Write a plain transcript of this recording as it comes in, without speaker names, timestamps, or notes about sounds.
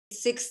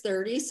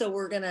6:30, so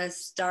we're going to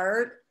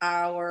start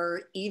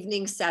our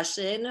evening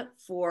session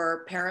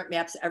for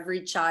ParentMap's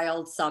Every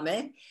Child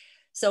Summit.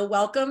 So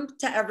welcome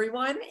to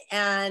everyone,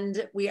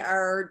 and we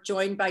are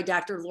joined by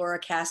Dr. Laura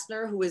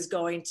Kastner, who is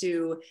going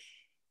to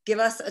give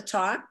us a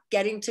talk,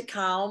 Getting to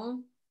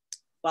Calm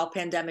While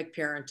Pandemic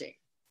Parenting.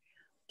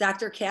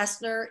 Dr.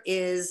 Kastner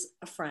is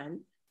a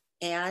friend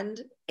and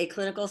a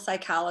clinical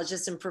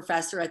psychologist and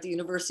professor at the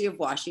University of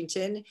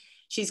Washington.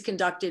 She's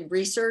conducted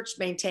research,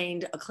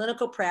 maintained a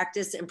clinical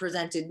practice, and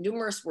presented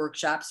numerous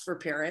workshops for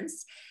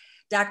parents.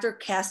 Dr.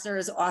 Kastner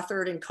has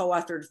authored and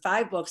co-authored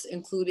 5 books,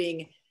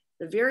 including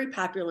the very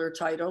popular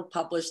title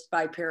published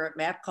by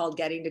ParentMap called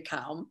Getting to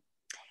Calm.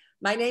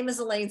 My name is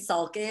Elaine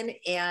Sulkin,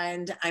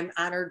 and I'm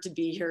honored to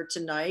be here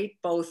tonight,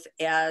 both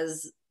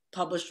as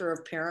publisher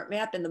of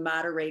ParentMap and the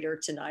moderator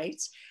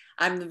tonight.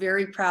 I'm the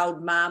very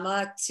proud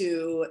mama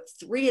to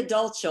 3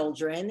 adult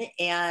children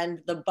and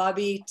the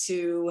bubby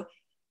to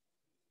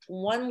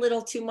 1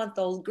 little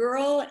 2-month-old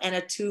girl and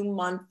a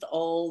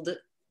 2-month-old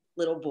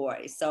little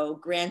boy. So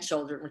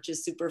grandchildren, which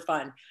is super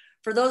fun.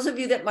 For those of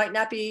you that might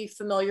not be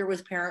familiar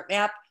with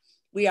ParentMap,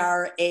 we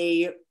are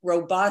a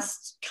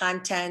robust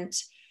content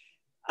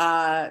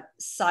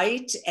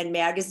site and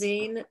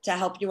magazine to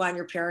help you on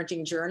your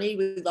parenting journey.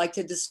 We'd like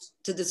to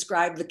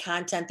describe the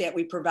content that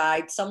we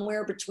provide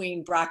somewhere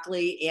between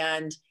broccoli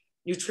and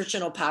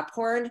nutritional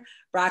popcorn.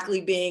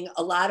 Broccoli being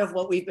a lot of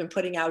what we've been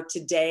putting out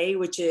today,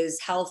 which is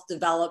health,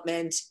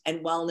 development,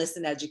 and wellness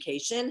and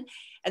education.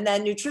 And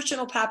then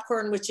nutritional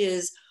popcorn, which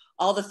is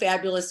all the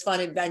fabulous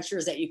fun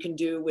adventures that you can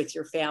do with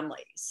your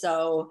family.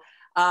 So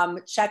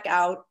check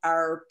out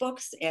our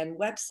books and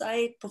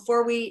website.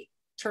 Before we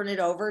turn it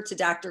over to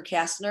Dr.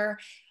 Kastner,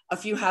 a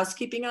few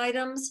housekeeping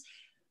items.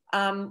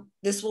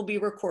 This will be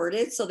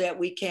recorded so that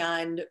we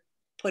can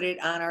put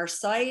it on our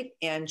site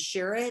and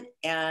share it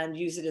and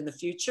use it in the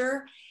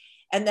future.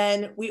 And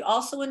then we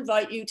also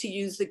invite you to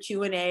use the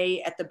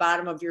Q&A at the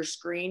bottom of your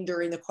screen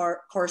during the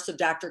course of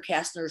Dr.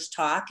 Kastner's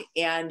talk.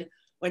 And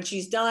when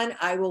she's done,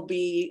 I will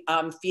be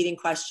feeding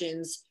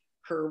questions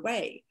her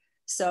way.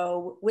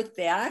 So with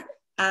that,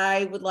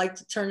 I would like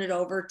to turn it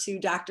over to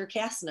Dr.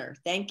 Kastner.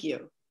 Thank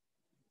you.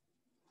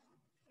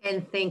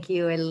 And thank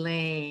you,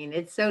 Elaine.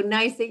 It's so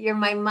nice that you're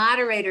my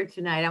moderator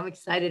tonight. I'm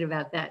excited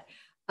about that.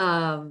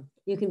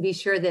 You can be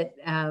sure that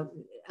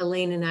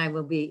Elaine and I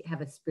will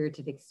have a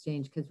spirited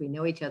exchange because we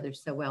know each other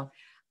so well.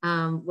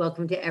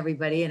 Welcome to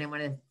everybody. And I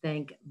want to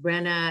thank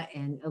Brenna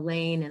and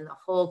Elaine and the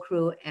whole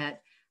crew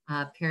at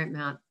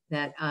ParentMap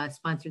that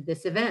sponsored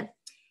this event.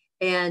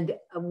 And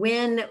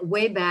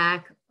way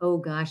back, oh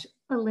gosh,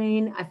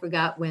 Elaine, I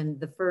forgot when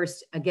the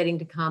first Getting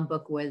to Calm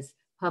book was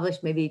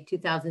published, maybe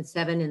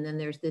 2007. And then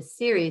there's this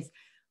series.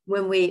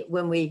 When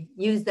we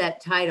used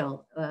that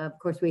title, of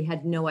course, we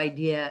had no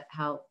idea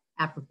how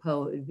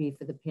apropos it would be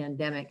for the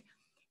pandemic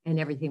and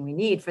everything we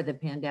need for the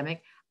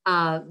pandemic.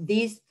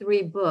 These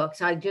 3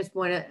 books, I just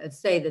want to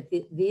say that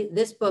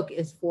this book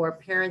is for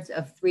parents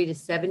of 3 to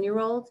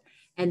 7-year-olds.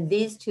 And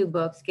these 2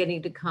 books,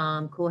 Getting to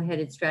Calm,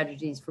 Cool-Headed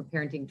Strategies for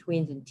Parenting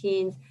Tweens and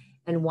Teens,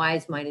 and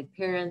Wise-Minded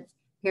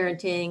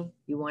Parenting.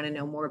 You want to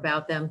know more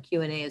about them,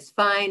 Q&A is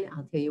fine.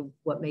 I'll tell you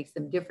what makes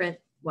them different,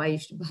 why you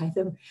should buy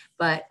them.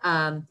 But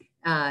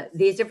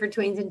these are for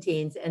tweens and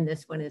teens, and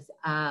this one is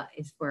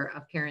for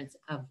parents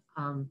of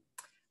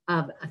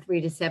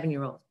 3 to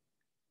 7-year-olds.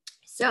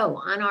 So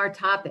on our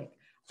topic,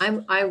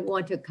 I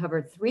want to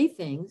cover 3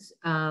 things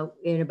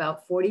in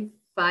about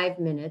 45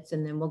 minutes,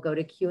 and then we'll go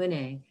to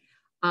Q&A.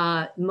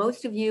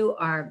 Most of you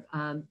are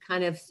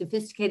kind of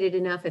sophisticated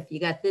enough, if you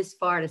got this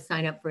far, to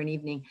sign up for an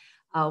evening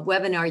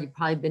webinar. You've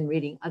probably been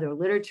reading other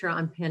literature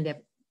on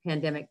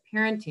pandemic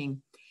parenting.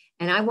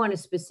 And I want to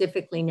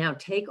specifically now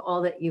take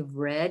all that you've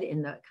read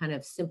in the kind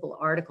of simple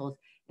articles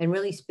and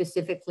really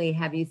specifically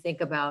have you think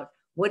about,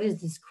 what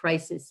does this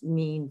crisis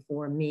mean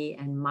for me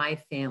and my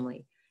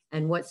family?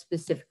 And what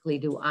specifically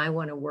do I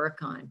want to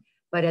work on?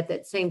 But at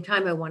that same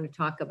time, I want to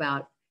talk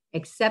about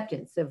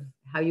acceptance of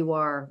how you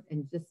are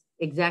and just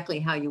exactly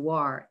how you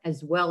are,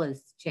 as well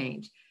as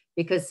change.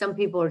 Because some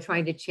people are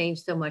trying to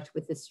change so much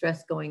with the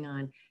stress going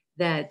on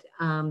that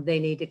they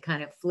need to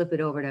kind of flip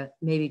it over to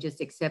maybe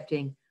just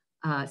accepting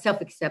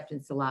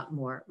self-acceptance a lot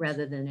more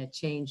rather than a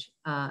change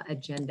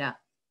agenda.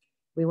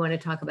 We want to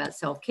talk about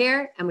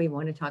self-care, and we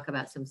want to talk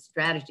about some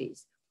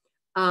strategies.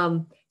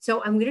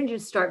 So I'm going to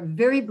just start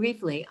very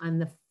briefly on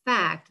the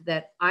fact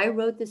that I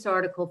wrote this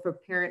article for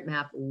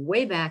ParentMap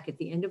way back at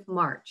the end of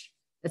March.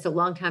 That's a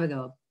long time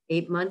ago,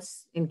 8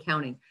 months and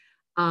counting.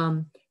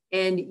 And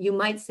you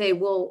might say,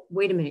 well,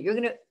 wait a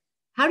minute,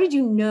 how did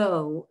you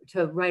know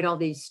to write all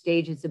these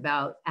stages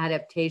about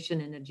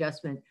adaptation and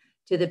adjustment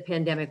to the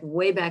pandemic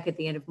way back at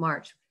the end of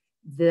March?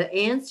 The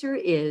answer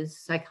is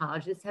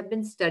psychologists have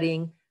been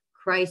studying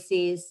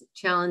crises,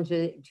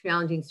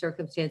 challenging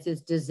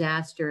circumstances,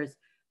 disasters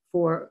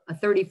for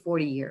 30,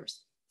 40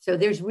 years. So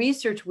there's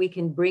research we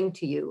can bring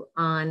to you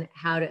on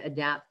how to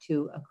adapt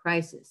to a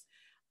crisis.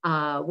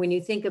 When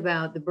you think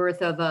about the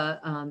birth of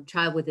a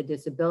child with a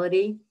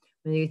disability,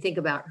 when you think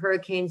about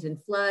hurricanes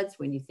and floods,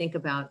 when you think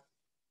about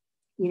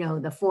you know,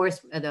 the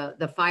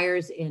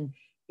fires in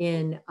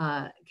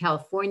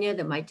California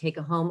that might take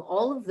a home.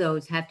 All of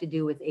those have to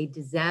do with a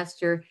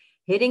disaster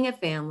hitting a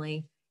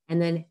family.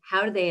 And then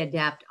how do they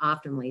adapt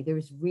optimally?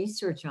 There's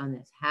research on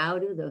this. How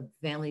do the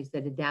families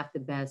that adapt the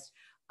best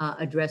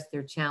address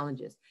their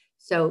challenges?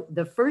 So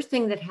the first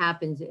thing that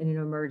happens in an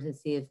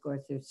emergency, of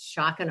course, there's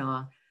shock and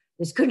awe.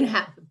 This couldn't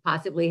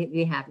possibly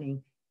be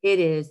happening.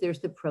 There's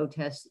the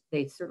protests.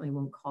 They certainly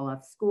won't call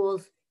off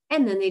schools.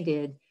 And then they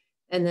did.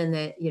 And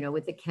then you know,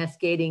 with the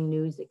cascading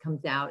news that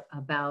comes out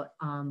about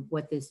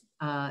what this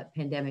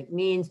pandemic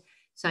means,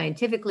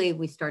 scientifically,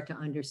 we start to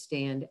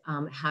understand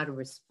how to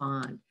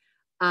respond.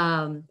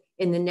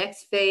 In the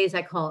next phase,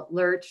 I call it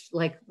lurch,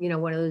 like, you know,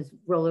 one of those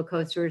roller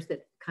coasters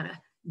that kind of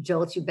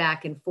jolts you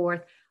back and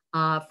forth.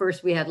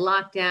 First, we had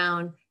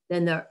lockdown,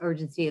 then the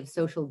urgency of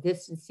social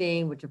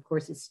distancing, which of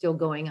course is still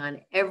going on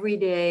every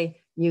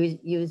day.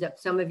 Use up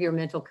some of your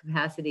mental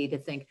capacity to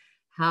think,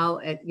 how,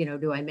 you know,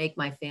 do I make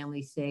my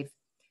family safe?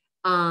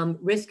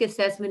 Risk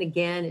assessment,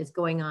 again, is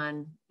going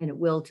on, and it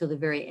will till the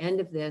very end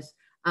of this.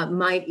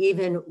 Might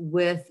even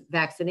with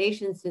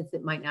vaccination, since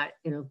it might not,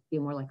 you know, be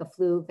more like a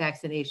flu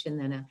vaccination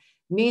than a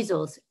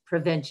measles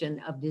prevention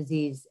of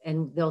disease.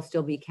 And there'll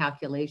still be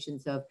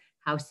calculations of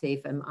how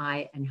safe am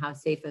I and how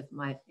safe is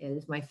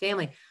my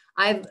family.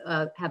 I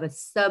have a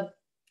sub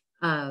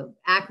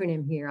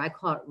acronym here. I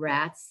call it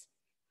RATS.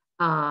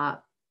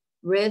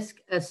 Risk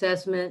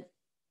Assessment,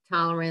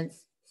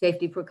 Tolerance,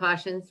 Safety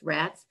Precautions,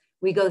 RATS.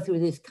 We go through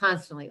this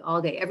constantly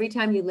all day. Every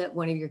time you let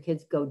one of your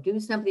kids go do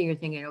something, you're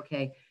thinking,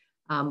 okay,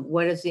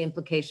 what is the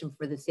implication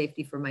for the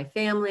safety for my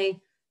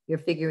family? You're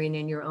figuring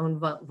in your own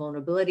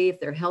vulnerability. If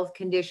there are health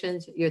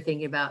conditions, you're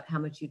thinking about how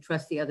much you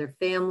trust the other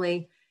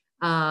family.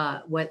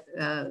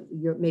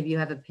 Maybe you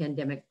have a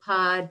pandemic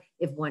pod.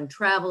 If one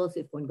travels,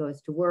 if one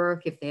goes to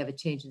work, if they have a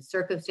change in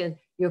circumstance,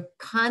 you're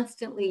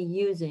constantly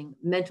using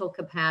mental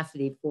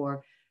capacity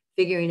for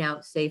figuring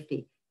out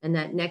safety. And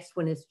that next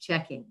one is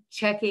checking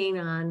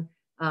on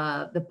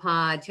the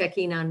pod,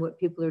 checking on what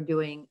people are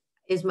doing.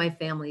 Is my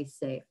family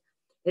safe?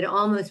 It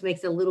almost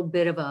makes a little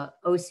bit of a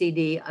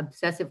OCD,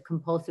 obsessive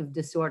compulsive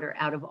disorder,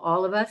 out of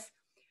all of us.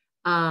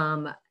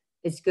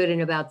 It's good in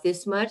about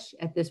this much.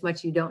 At this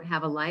much, you don't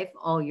have a life.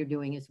 All you're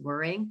doing is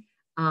worrying.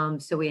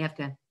 So we have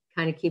to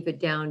kind of keep it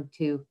down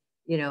to,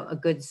 you know, a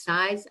good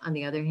size. On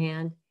the other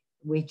hand,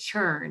 we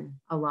churn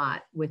a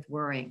lot with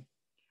worrying.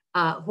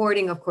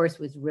 Hoarding, of course,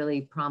 was really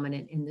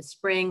prominent in the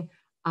spring.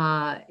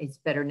 It's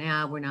better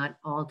now. We're not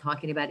all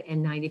talking about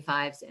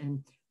N95s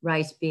and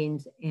rice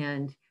beans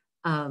and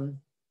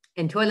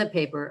toilet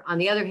paper. On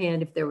the other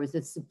hand, if there was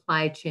a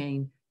supply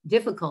chain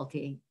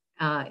difficulty,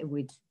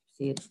 we'd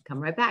see it come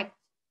right back.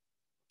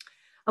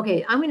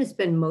 Okay, I'm going to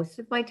spend most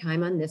of my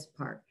time on this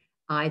part.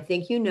 I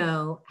think you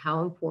know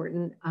how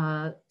important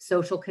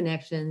social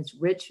connections,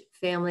 rich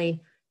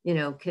family, you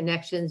know,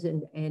 connections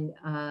and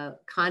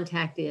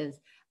contact is.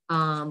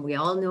 We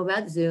all know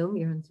about Zoom.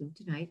 You're on Zoom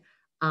tonight.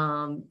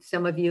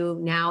 Some of you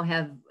now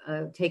have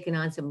taken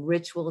on some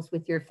rituals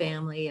with your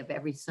family. Of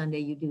every Sunday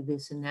you do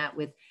this and that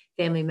with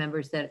family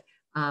members that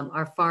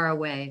are far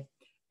away.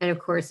 And of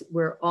course,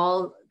 we're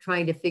all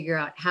trying to figure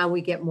out how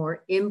we get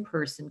more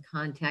in-person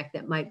contact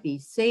that might be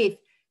safe,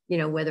 you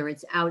know, whether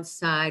it's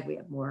outside. We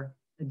have more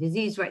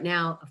disease right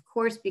now, of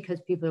course, because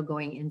people are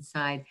going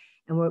inside,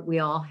 and we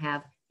all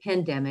have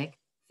pandemic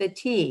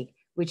fatigue,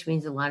 which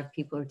means a lot of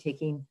people are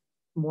taking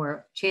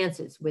more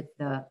chances with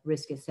the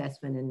risk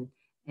assessment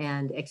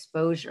and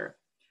exposure.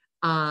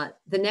 The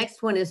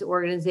next one is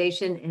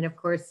organization. And of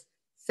course,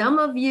 some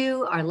of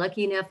you are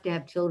lucky enough to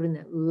have children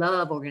that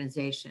love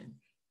organization.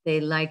 They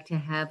like to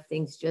have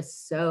things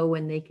just so,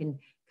 and they can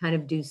kind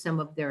of do some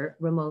of their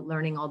remote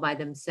learning all by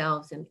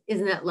themselves. And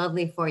isn't that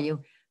lovely for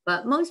you?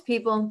 But most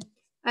people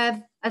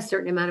have a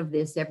certain amount of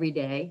this every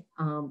day,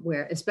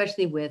 where,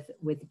 especially with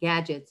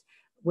gadgets,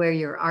 where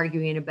you're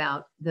arguing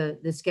about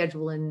the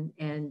schedule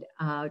and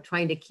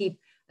trying to keep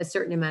a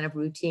certain amount of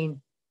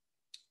routine.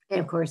 And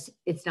of course,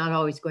 it's not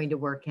always going to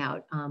work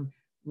out.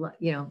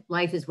 You know,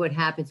 life is what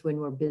happens when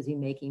we're busy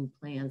making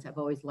plans. I've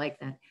always liked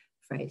that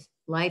phrase.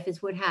 Life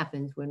is what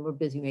happens when we're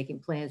busy making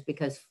plans,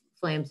 because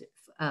plans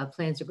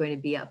are going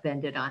to be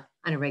upended on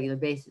a regular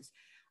basis.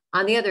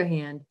 On the other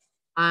hand,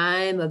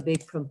 I'm a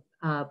big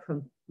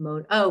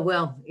promote. Oh,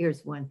 well,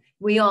 here's one.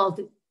 We all,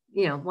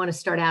 you know, want to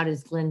start out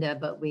as Glinda,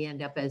 but we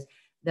end up as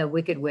the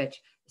Wicked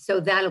Witch. So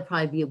that'll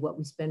probably be what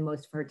we spend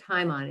most of our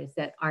time on, is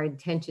that our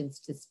intentions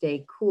to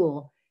stay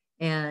cool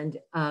and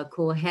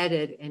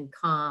cool-headed and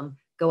calm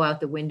go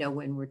out the window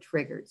when we're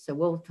triggered. So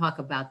we'll talk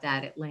about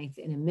that at length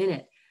in a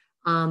minute.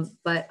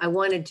 But I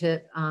wanted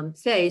to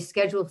say,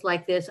 schedules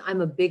like this,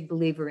 I'm a big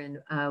believer in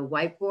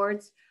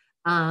whiteboards,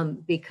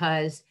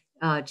 because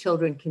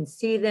children can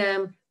see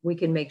them. We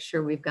can make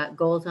sure we've got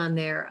goals on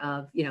there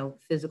of, you know,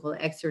 physical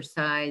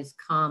exercise,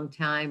 calm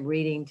time,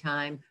 reading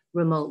time,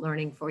 remote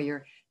learning for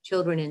your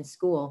children in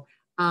school.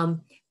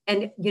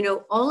 And, you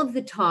know, all of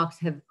the talks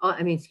have, all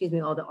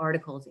the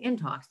articles and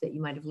talks that you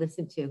might have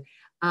listened to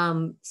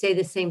say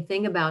the same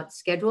thing about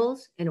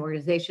schedules and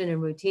organization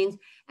and routines.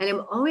 And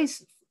I'm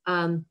always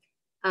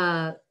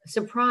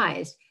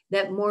surprised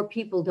that more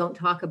people don't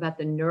talk about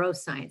the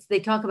neuroscience. They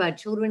talk about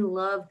children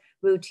love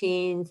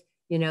routines,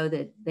 you know,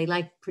 that they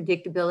like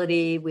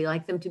predictability. We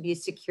like them to be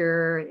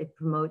secure. It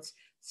promotes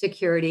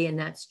security, and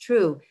that's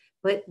true.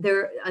 But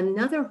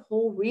another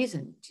whole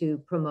reason to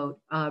promote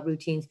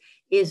routines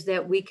is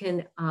that we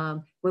can,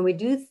 when we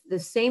do the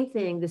same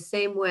thing the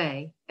same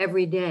way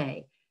every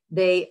day,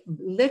 they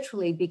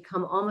literally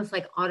become almost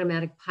like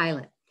automatic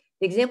pilot.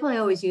 The example I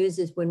always use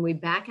is when we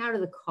back out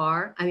of the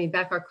car,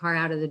 back our car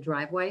out of the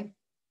driveway.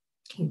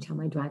 Can you tell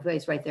my driveway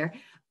is right there?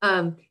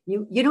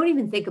 You don't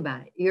even think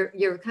about it.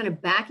 You're kind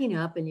of backing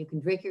up, and you can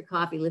drink your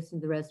coffee, listen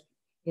to the rest,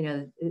 you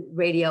know,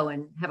 radio,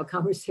 and have a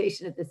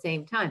conversation at the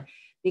same time,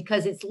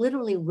 because it's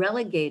literally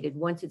relegated.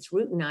 Once it's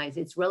routinized,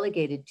 it's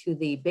relegated to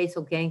the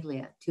basal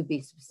ganglia, to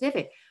be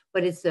specific.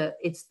 But it's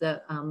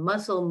the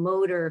muscle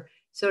motor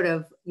sort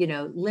of, you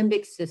know,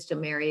 limbic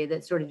system area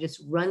that sort of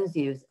just runs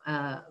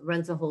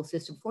the whole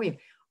system for you.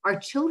 Our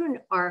children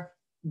are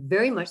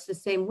very much the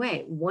same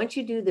way. Once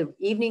you do the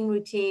evening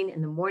routine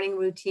and the morning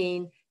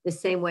routine the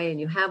same way, and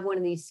you have one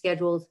of these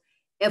schedules,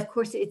 of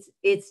course,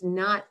 it's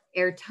not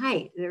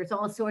airtight. There's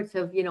all sorts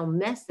of, you know,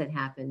 mess that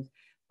happens,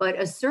 but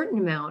a certain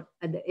amount,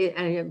 and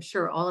I'm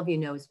sure all of you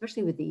know,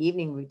 especially with the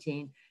evening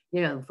routine,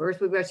 you know,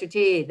 first we brush our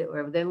teeth,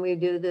 or then we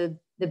do the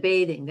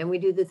bathing, then we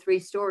do the 3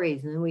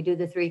 stories, and then we do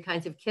the 3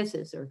 kinds of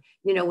kisses, or,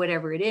 you know,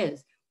 whatever it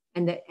is.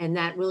 And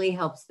that really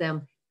helps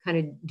them kind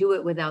of do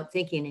it without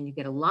thinking. And you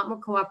get a lot more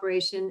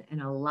cooperation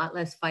and a lot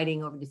less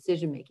fighting over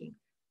decision-making.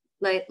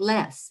 Like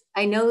less,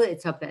 I know that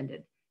it's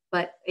upended,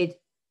 but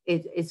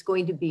it's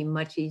going to be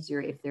much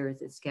easier if there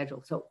is a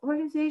schedule. So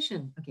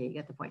organization, okay, you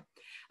get the point.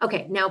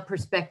 Okay, now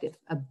perspective,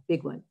 a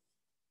big one.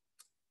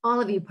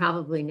 All of you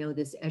probably know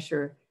this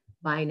Escher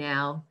by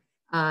now.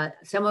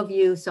 Some of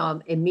you saw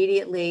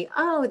immediately,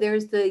 oh,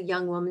 there's the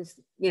young woman's,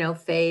 you know,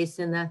 face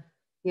and the,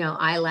 you know,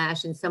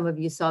 eyelash. And some of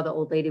you saw the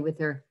old lady with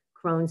her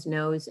Crohn's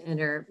nose and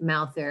her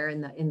mouth there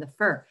in the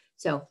fur.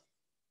 So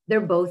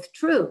they're both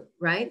true,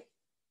 right?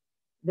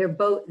 They're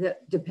both,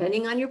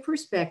 depending on your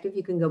perspective,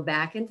 you can go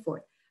back and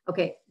forth.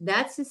 Okay,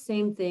 that's the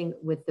same thing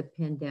with the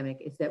pandemic,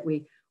 is that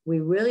we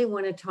really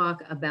want to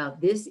talk about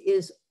this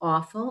is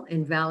awful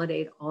and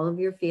validate all of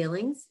your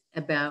feelings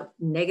about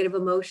negative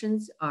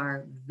emotions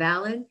are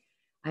valid.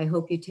 I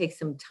hope you take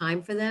some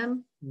time for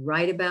them,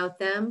 write about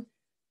them,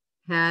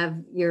 have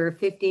your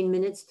 15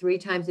 minutes 3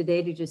 times a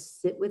day to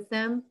just sit with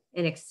them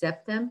and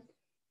accept them.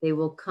 They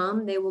will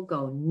come, they will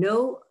go.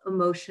 No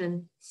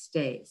emotion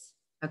stays.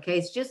 Okay,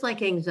 it's just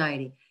like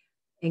anxiety.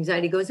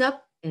 Anxiety goes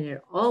up and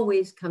it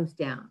always comes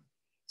down.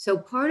 So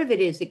part of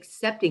it is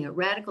accepting, a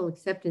radical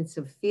acceptance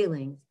of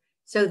feelings,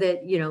 so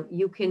that, you know,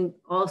 you can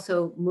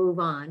also move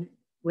on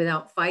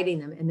without fighting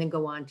them and then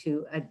go on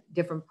to a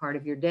different part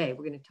of your day.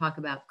 We're going to talk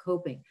about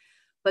coping.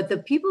 But the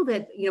people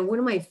that, you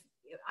know,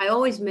 I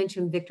always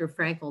mention Viktor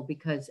Frankl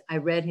because I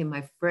read him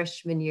my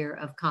freshman year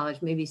of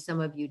college. Maybe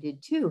some of you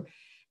did too.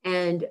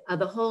 And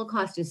the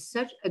Holocaust is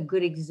such a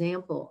good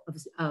example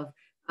of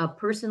a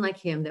person like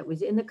him that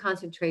was in the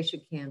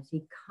concentration camps.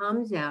 He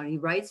comes out, he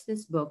writes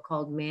this book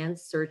called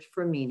Man's Search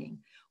for Meaning.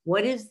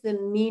 What is the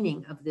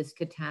meaning of this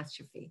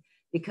catastrophe?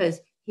 Because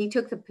he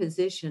took the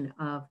position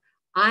of,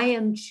 I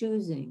am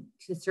choosing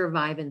to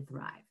survive and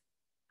thrive.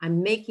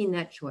 I'm making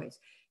that choice.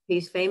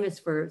 He's famous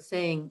for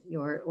saying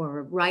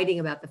or writing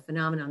about the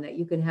phenomenon that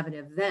you can have an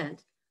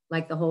event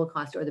like the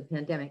Holocaust or the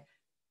pandemic.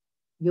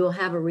 You'll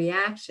have a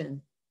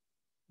reaction,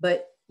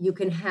 but you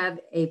can have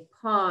a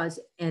pause,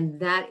 and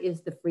that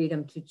is the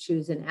freedom to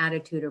choose an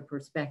attitude or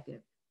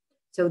perspective.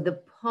 So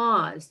the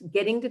pause,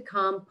 getting to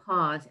calm,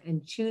 pause,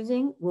 and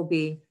choosing will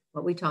be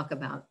what we talk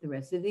about the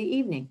rest of the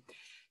evening.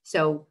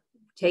 So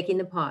taking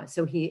the pause.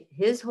 So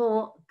his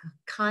whole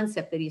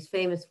concept that he's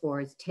famous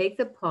for is take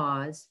the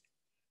pause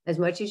as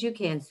much as you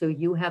can, so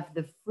you have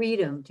the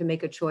freedom to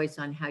make a choice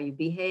on how you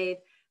behave,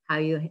 how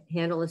you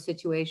handle a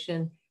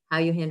situation, how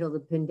you handle the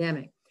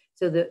pandemic.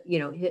 So the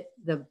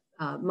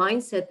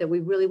mindset that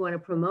we really want to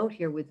promote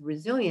here with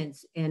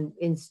resilience, and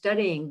in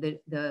studying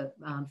the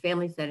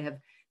families that have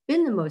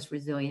been the most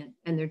resilient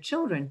and their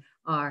children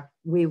are,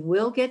 we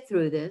will get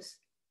through this.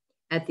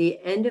 At the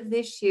end of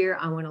this year,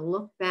 I want to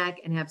look back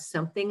and have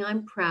something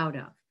I'm proud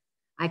of.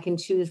 I can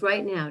choose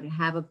right now to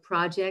have a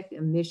project,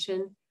 a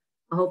mission,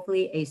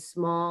 hopefully a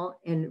small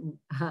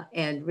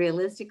and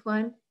realistic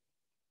one,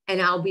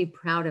 and I'll be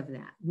proud of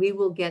that. We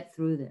will get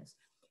through this.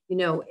 You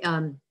know,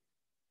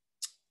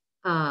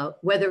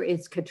 whether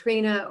it's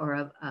Katrina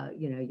or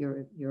you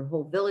know, your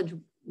whole village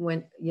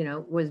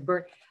was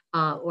burnt,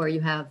 or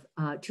you have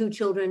 2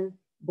 children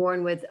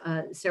born with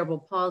cerebral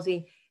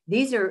palsy.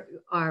 These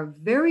are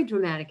very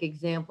dramatic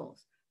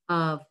examples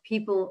of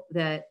people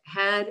that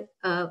had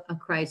a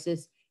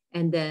crisis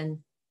and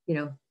then, you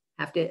know,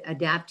 have to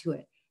adapt to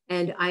it.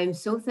 And I'm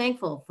so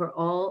thankful for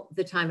all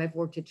the time I've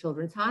worked at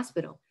Children's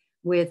Hospital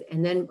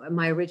and then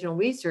my original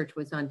research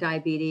was on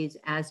diabetes,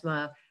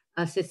 asthma,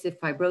 cystic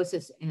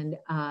fibrosis, and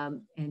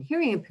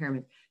hearing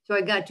impairment. So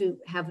I got to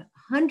have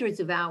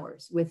hundreds of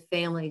hours with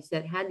families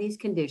that had these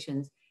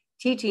conditions,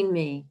 teaching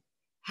me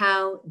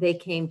how they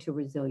came to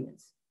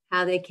resilience,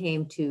 how they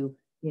came to,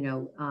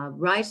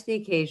 rise to the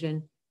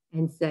occasion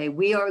and say,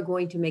 we are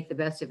going to make the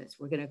best of it.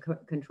 We're going to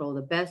control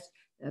the best,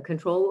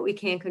 control what we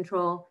can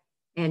control.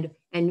 And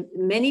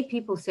many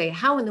people say,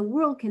 how in the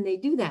world can they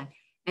do that?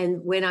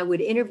 And when I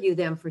would interview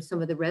them for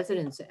some of the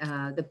residents,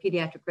 the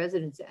pediatric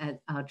residents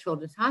at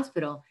Children's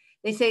Hospital,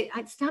 they say,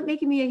 stop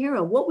making me a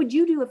hero. What would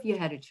you do if you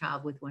had a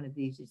child with one of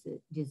these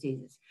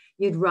diseases?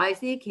 You'd rise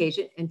to the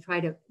occasion and try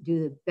to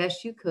do the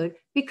best you could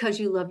because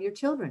you love your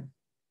children.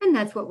 And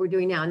that's what we're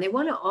doing now. And they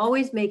want to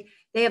always they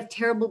have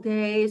terrible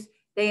days.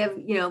 They have,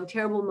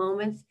 terrible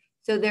moments.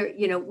 So they're,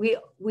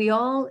 we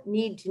all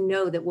need to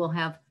know that we'll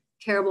have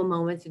terrible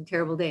moments and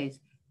terrible days.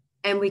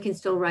 And we can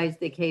still rise to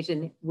the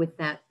occasion with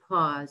that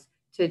pause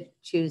to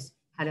choose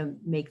how to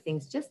make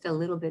things just a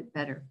little bit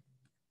better.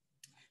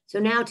 So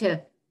now to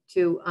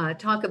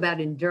talk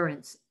about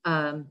endurance.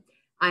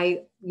 I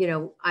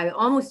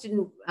almost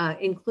didn't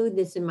include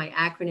this in my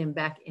acronym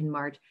back in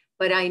March,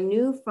 but I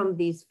knew from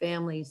these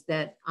families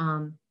that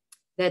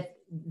that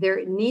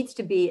there needs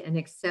to be an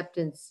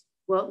acceptance.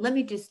 Well, let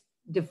me just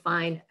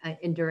define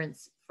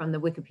endurance from the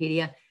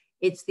Wikipedia.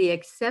 It's the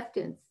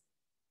acceptance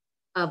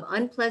of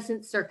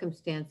unpleasant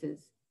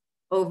circumstances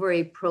over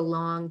a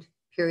prolonged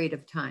period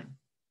of time.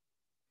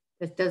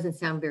 That doesn't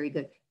sound very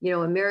good.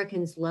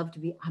 Americans love to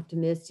be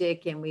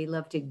optimistic and we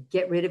love to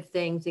get rid of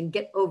things and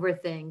get over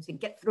things and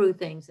get through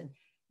things. And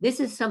this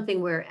is something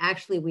where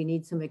actually we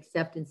need some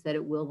acceptance that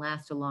it will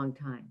last a long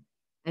time.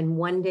 And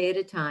one day at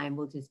a time,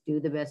 we'll just do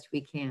the best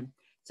we can.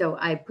 So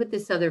I put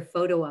this other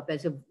photo up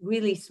as a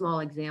really small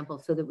example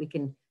so that we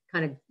can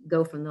kind of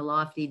go from the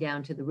lofty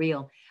down to the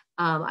real.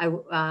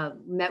 I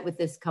met with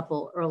this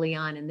couple early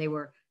on and they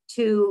were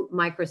two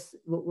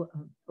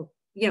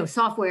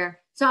software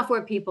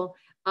people,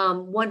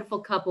 wonderful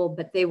couple,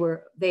 but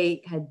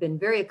they had been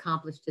very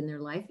accomplished in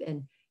their life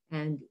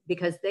and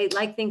because they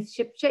like things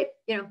ship shape,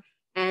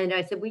 and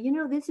I said,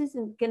 well, this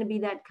isn't going to be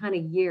that kind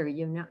of year,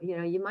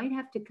 you might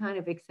have to kind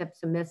of accept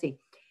some messy.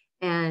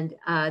 And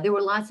there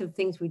were lots of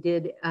things we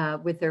did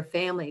with their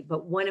family,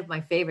 but one of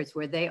my favorites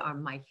where they are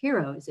my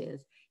heroes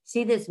is,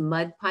 see this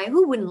mud pie?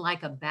 Who wouldn't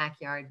like a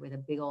backyard with a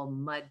big old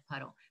mud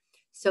puddle?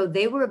 So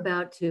they were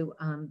about to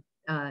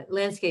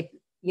landscape,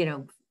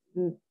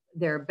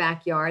 their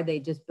backyard. They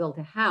just built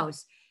a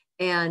house.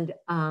 And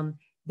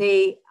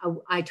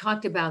I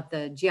talked about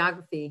the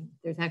geography.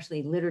 There's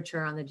actually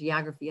literature on the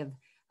geography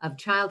of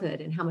childhood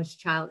and how much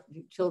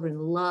children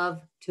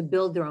love to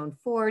build their own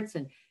forts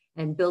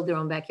and build their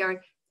own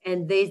backyard.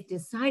 And they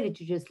decided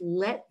to just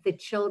let the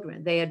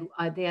children, they had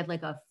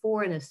like a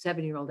 4 and a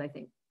 7-year-old, I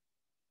think,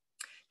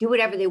 do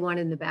whatever they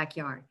wanted in the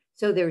backyard.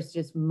 So there's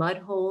just mud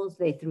holes.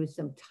 They threw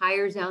some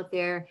tires out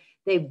there.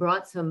 They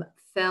brought some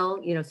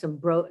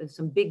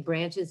some big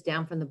branches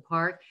down from the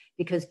park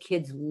because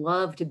kids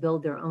love to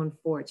build their own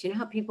forts. You know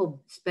how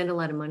people spend a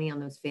lot of money on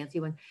those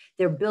fancy ones?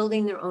 They're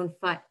building their own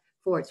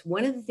forts.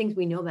 One of the things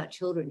we know about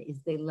children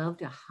is they love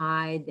to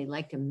hide. They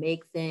like to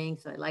make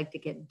things. They like to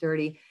get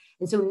dirty.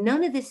 And so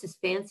none of this is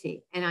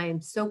fancy. And I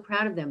am so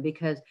proud of them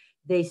because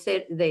they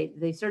said,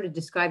 they sort of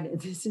described it.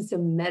 This is a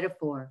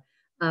metaphor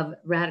of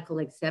radical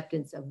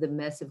acceptance of the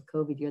mess of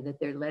COVID year that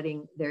they're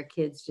letting their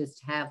kids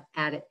just have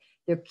at it.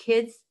 Their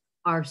kids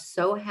are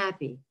so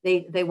happy.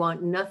 They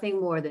want nothing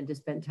more than to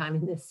spend time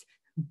in this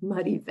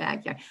muddy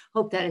backyard.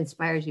 Hope that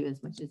inspires you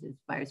as much as it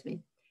inspires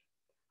me.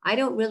 I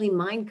don't really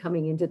mind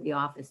coming into the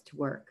office to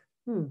work.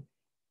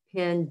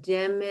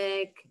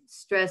 Pandemic,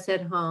 stress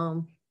at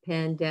home,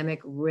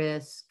 pandemic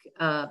risk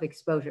of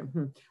exposure.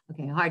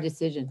 Okay, hard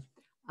decision.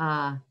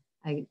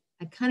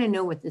 I kind of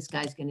know what this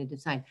guy's going to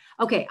decide.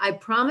 Okay, I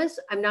promise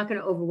I'm not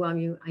going to overwhelm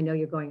you. I know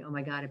you're going, oh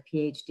my God, a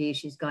PhD,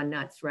 she's gone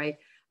nuts, right?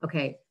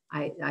 Okay,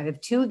 I have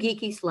 2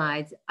 geeky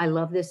slides. I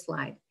love this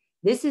slide.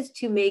 This is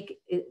to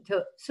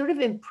sort of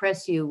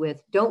impress you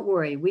with, don't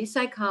worry, we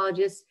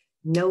psychologists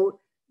know,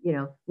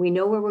 we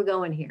know where we're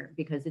going here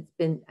because it's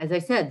been, as I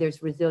said,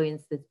 there's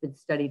resilience that's been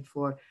studied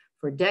for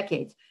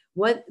decades.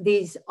 What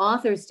these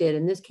authors did,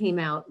 and this came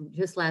out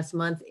just last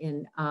month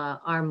in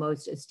our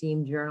most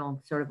esteemed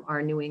journal, sort of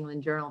our New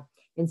England journal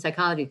in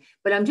psychology,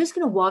 but I'm just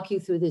going to walk you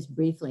through this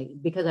briefly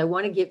because I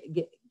want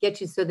to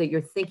get you so that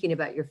you're thinking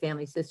about your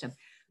family system.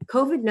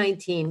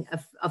 COVID-19,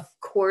 of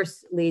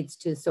course, leads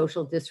to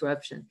social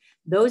disruption.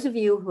 Those of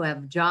you who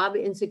have job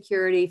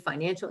insecurity,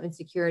 financial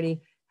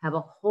insecurity, have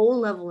a whole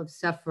level of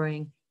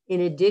suffering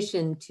in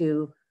addition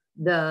to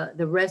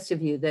the rest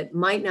of you that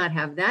might not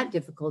have that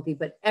difficulty,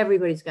 but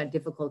everybody's got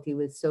difficulty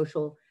with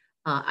social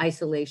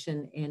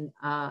isolation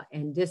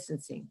and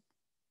distancing.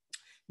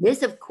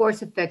 This, of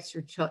course, affects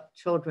your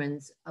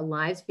children's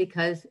lives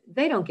because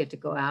they don't get to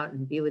go out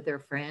and be with their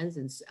friends.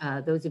 And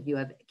those of you who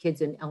have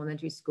kids in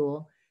elementary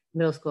school,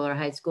 middle school, or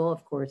high school,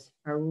 of course,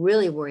 are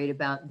really worried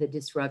about the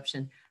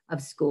disruption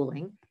of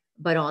schooling,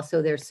 but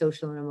also their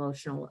social and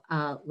emotional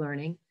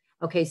learning.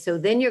 Okay, so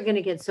then you're going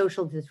to get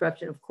social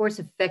disruption, of course,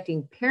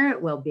 affecting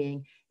parent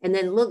well-being. And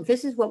then look,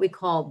 this is what we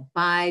call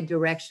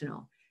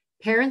bi-directional.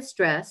 Parent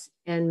stress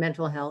and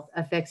mental health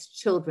affects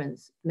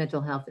children's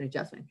mental health and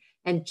adjustment.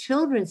 And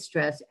children's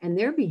stress and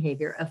their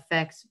behavior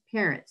affects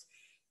parents,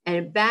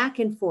 and back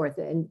and forth.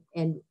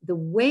 And the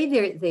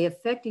way they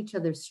affect each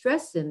other's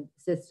stress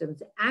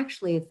systems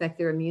actually affect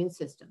their immune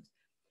systems.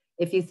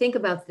 If you think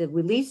about the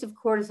release of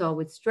cortisol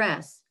with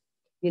stress,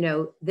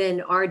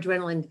 then our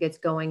adrenaline gets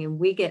going and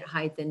we get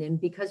heightened. And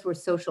because we're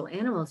social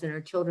animals and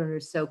our children are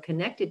so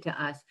connected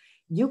to us,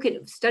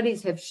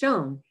 studies have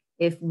shown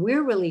if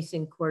we're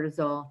releasing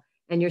cortisol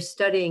and you're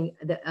studying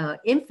the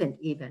infant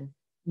even,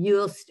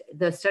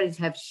 the studies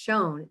have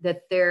shown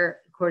that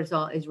their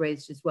cortisol is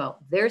raised as well.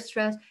 Their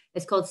stress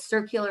is called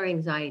circular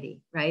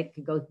anxiety, right?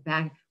 It goes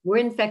back. We're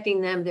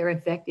infecting them, they're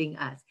infecting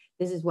us.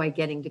 This is why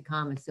getting to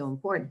calm is so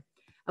important.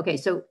 Okay,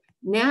 so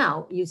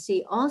now you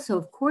see also,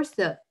 of course,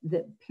 the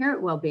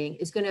parent well-being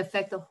is going to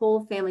affect the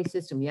whole family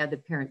system. You have the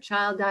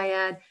parent-child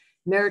dyad,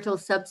 marital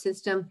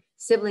subsystem,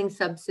 sibling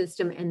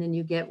subsystem, and then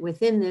you get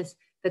within this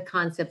the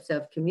concepts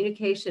of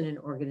communication and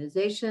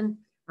organization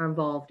are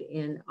involved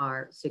in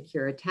our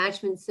secure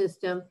attachment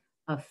system,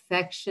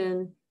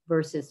 affection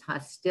versus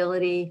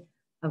hostility.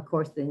 Of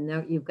course,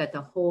 then you've got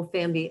the whole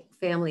family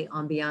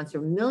ambiance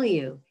or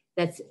milieu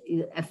that's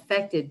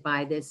affected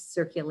by this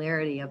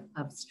circularity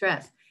of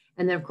stress.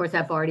 And then, of course,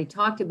 I've already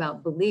talked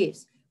about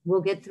beliefs.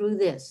 We'll get through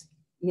this,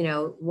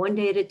 one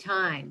day at a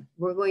time.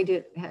 We're going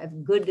to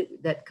have good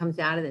that comes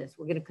out of this.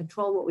 We're going to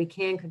control what we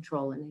can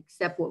control and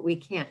accept what we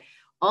can't.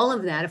 All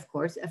of that, of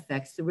course,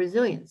 affects the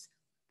resilience.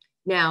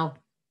 Now,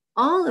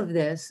 all of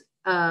this,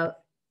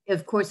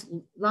 of course,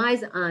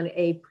 lies on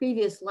a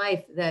previous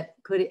life that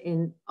could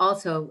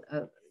also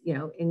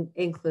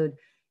include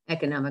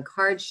economic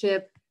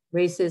hardship,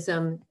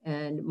 racism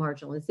and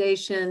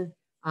marginalization,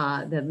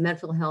 the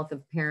mental health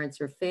of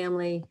parents or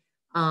family,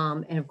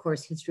 and of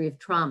course, history of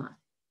trauma.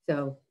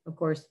 So, of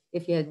course,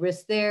 if you had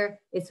risk there,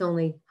 it's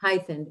only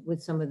heightened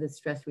with some of the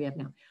stress we have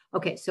now.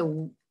 Okay,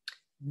 so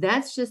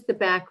that's just the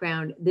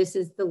background. This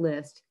is the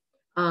list.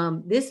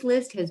 This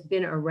list has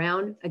been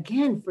around,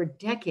 again, for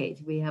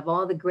decades. We have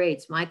all the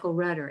greats, Michael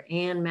Rudder,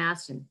 Ann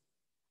Maston,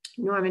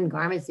 Norman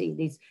Garmazy,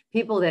 these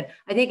people that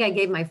I think I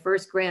gave my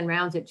first grand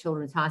rounds at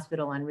Children's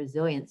Hospital on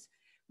resilience.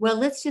 Well,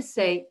 let's just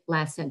say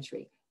last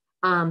century.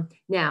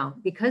 Now,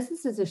 because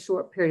this is a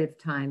short period of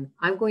time,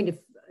 I'm going to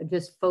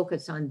just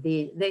focus on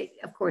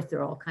of course,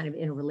 they're all kind of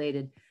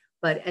interrelated,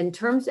 but in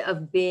terms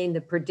of being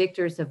the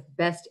predictors of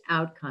best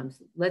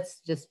outcomes, let's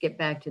just get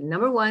back to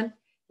number one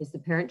is the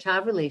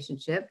parent-child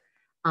relationship.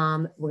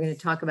 We're going to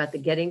talk about the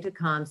getting to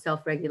calm,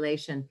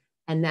 self-regulation,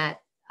 and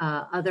that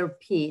other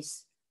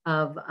piece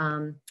of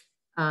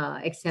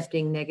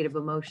accepting negative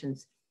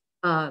emotions.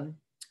 I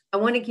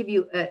want to give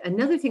you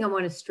another thing I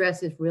want to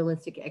stress is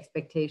realistic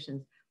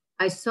expectations.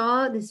 I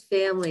saw this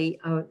family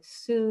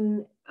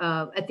soon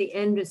at the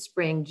end of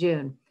spring,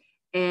 June,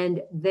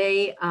 and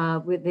they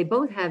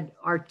both had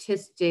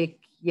artistic,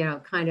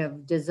 kind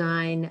of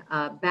design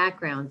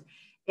backgrounds,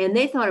 and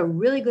they thought a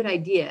really good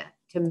idea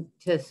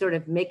to sort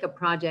of make a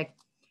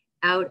project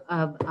out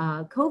of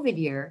COVID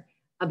year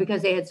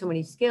because they had so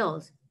many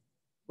skills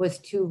was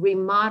to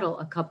remodel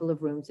a couple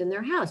of rooms in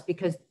their house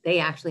because they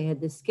actually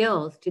had the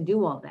skills to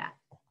do all that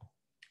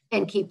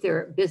and keep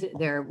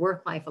their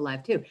work life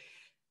alive too.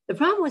 The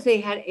problem was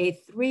they had a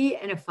 3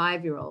 and a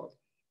 5-year-old,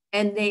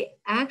 and they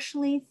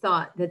actually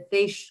thought that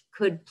they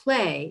could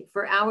play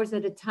for hours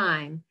at a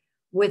time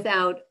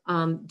without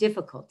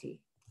difficulty.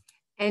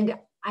 And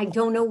I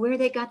don't know where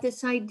they got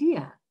this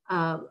idea.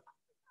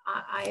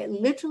 I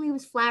literally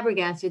was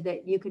flabbergasted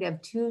that you could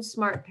have two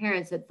smart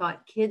parents that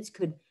thought kids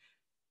could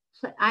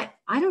play.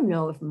 I don't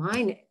know if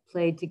mine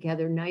played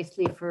together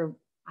nicely for,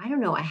 I don't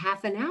know, a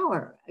half an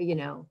hour,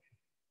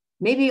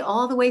 maybe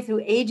all the way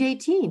through age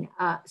 18.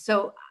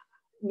 So,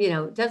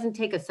 it doesn't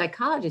take a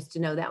psychologist to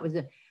know that was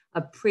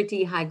a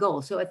pretty high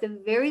goal. So at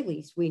the very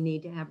least, we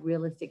need to have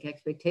realistic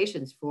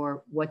expectations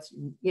for what's,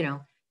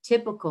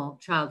 typical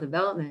child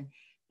development,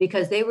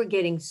 because they were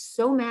getting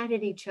so mad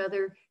at each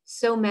other,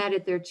 so mad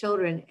at their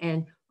children.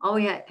 And all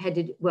we had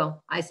to do,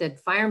 well, I said,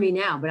 fire me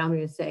now, but I'm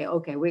going to say,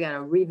 okay, we got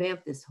to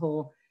revamp this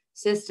whole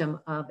system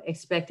of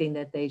expecting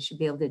that they should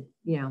be able to,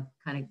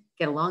 kind of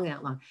get along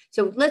that long.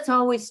 So let's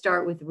always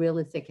start with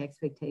realistic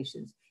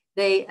expectations.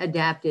 They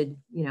adapted,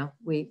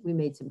 we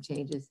made some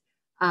changes.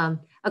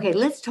 Okay,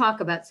 let's talk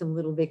about some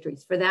little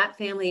victories. For that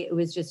family, it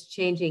was just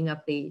changing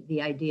up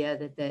the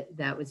idea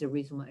that was a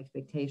reasonable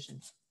expectation.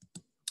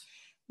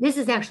 This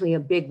is actually a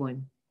big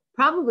one.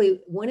 Probably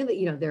one of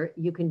the,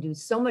 you can do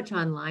so much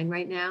online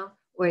right now,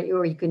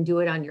 or you can do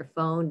it on your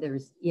phone.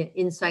 There's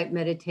Insight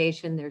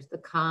Meditation, there's the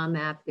Calm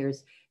app,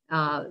 there's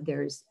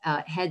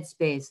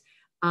Headspace,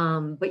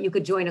 but you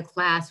could join a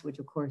class, which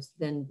of course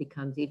then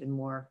becomes even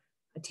more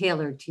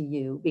tailored to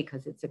you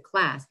because it's a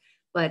class.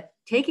 But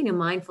taking a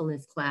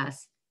mindfulness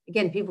class,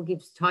 again, people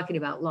keep talking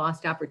about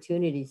lost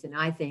opportunities. And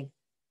I think,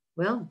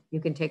 well, you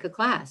can take a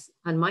class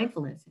on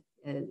mindfulness.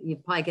 You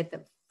probably get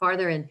the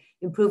farther in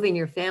improving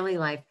your family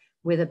life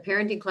with a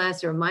parenting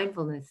class or a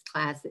mindfulness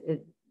class,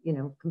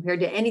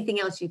 compared to anything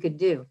else you could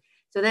do.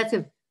 So that's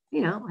all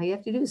you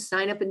have to do is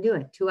sign up and do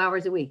it 2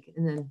 hours a week.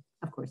 And then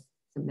of course,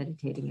 some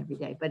meditating every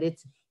day, but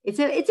it's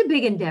a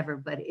big endeavor,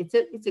 but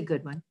it's a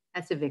good one.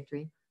 That's a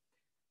victory.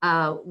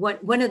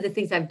 One of the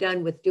things I've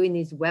done with doing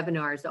these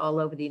webinars all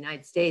over the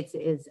United States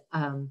is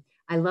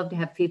I love to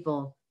have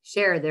people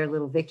share their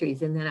little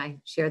victories, and then I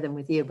share them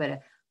with you. But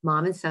a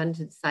mom and son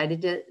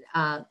decided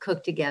to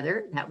cook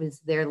together. That was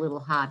their little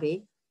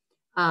hobby.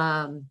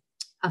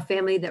 A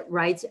family that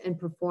writes and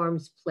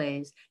performs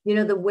plays. You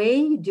know, the way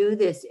you do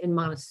this in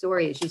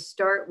Montessori is you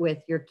start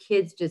with your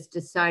kids just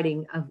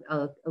deciding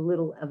a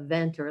little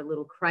event or a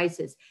little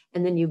crisis,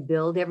 and then you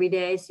build every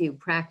day. So you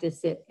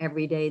practice it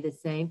every day the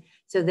same.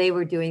 So they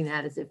were doing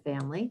that as a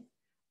family.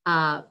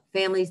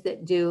 Families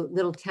that do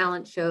little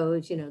talent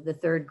shows, you know, the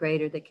third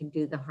grader that can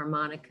do the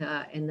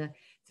harmonica and the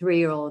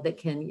 3-year-old that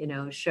can, you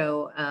know,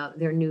 show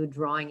their new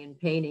drawing and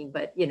painting,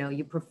 but, you know,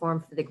 you perform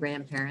for the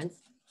grandparents.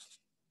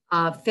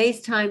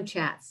 FaceTime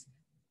chats.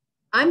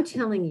 I'm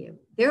telling you,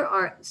 there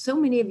are so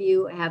many of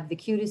you have the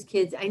cutest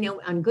kids. I know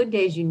on good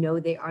days, you know,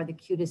 they are the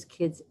cutest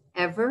kids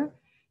ever.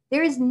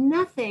 There is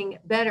nothing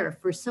better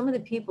for some of the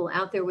people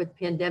out there with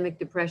pandemic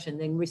depression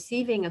than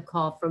receiving a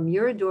call from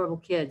your adorable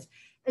kids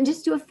and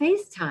just do a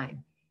FaceTime.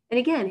 And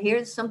again,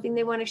 here's something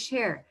they want to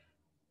share.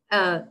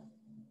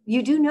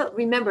 You do know,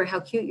 remember how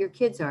cute your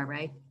kids are,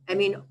 right? I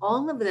mean,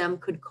 all of them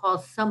could call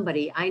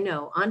somebody I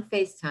know on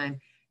FaceTime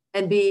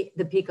and be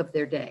the peak of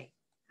their day.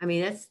 I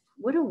mean, that's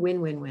what a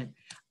win-win-win.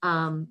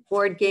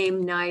 Board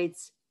game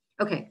nights.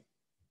 Okay,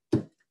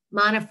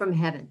 manna from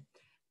heaven.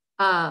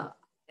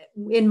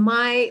 In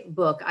my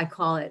book, I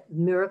call it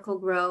Miracle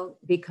Grow,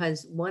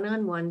 because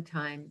one-on-one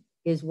time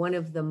is one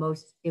of the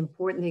most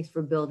important things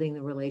for building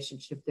the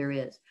relationship there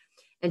is.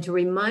 And to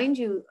remind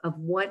you of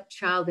what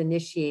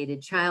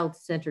child-initiated,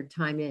 child-centered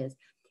time is,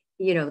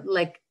 you know,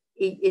 like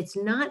it's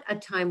not a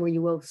time where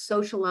you will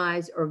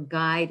socialize or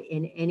guide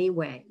in any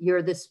way.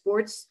 You're the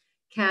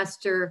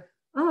sportscaster.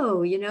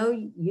 Oh, you know,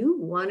 you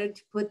wanted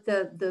to put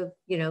the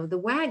you know, the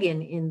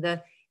wagon in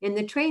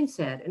the train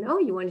set, and oh,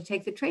 you want to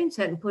take the train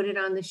set and put it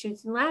on the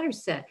chutes and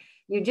ladders set.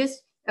 You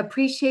just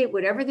appreciate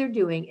whatever they're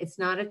doing. It's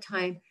not a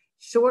time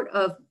short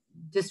of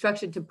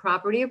destruction to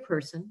property or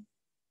person.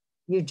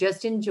 You're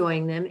just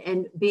enjoying them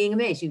and being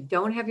amazed. You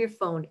don't have your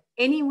phone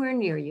anywhere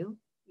near you.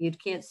 You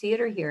can't see it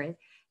or hear it.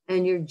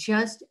 And you're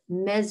just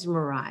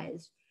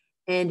mesmerized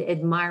and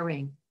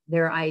admiring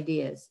their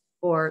ideas,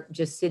 or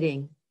just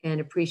sitting and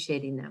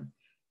appreciating them.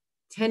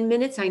 10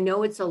 minutes, I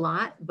know it's a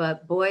lot,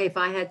 but boy, if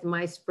I had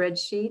my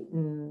spreadsheet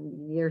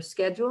and your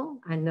schedule,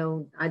 I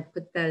know I'd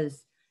put that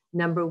as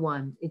number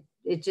one.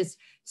 It just,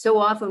 so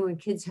often when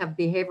kids have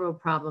behavioral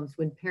problems,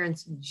 when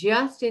parents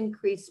just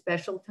increase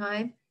special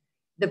time,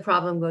 the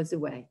problem goes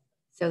away.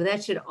 So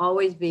that should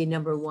always be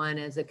number one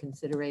as a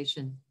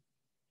consideration.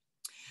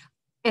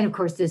 And of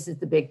course, this is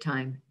the big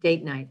time,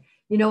 date night.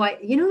 You know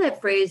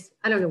that phrase,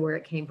 I don't know where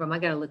it came from. I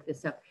got to look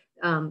this up.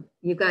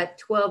 You got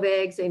 12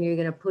 eggs and you're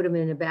going to put them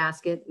in a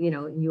basket, you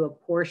know, you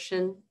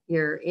apportion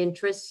your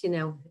interests, you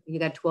know, you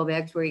got 12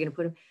 eggs, where are you going to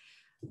put them?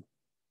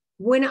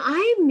 When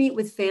I meet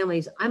with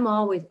families, I'm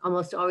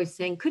almost always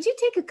saying, could you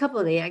take a couple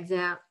of the eggs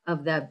out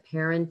of the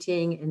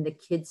parenting and the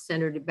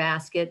kids-centered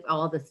basket,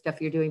 all the stuff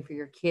you're doing for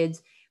your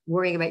kids,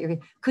 worrying about your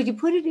kids, could you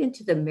put it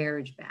into the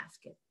marriage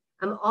basket?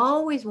 I'm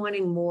always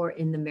wanting more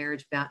in the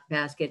marriage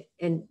basket.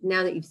 And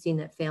now that you've seen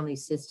that family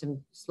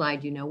system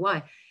slide, you know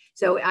why.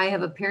 So I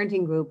have a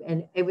parenting group,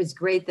 and it was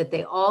great that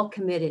they all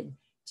committed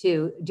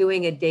to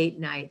doing a date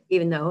night,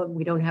 even though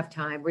we don't have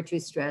time, we're too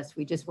stressed,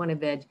 we just want to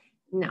veg.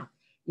 No,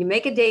 you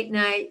make a date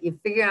night, you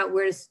figure out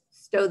where to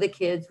stow the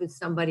kids with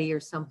somebody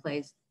or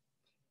someplace,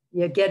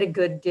 you get a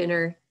good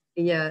dinner,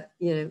 you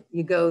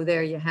go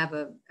there, you have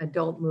an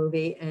adult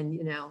movie, and,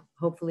 you know,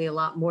 hopefully a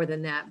lot more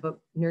than that, but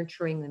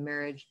nurturing the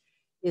marriage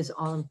is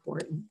all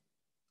important.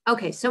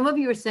 Okay, some of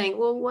you are saying,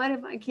 well, what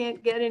if I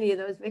can't get any of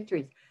those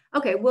victories?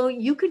 Okay, well,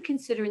 you could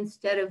consider,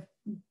 instead of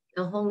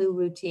a whole new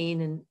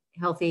routine and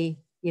healthy,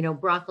 you know,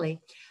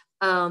 broccoli,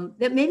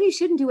 that maybe you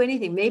shouldn't do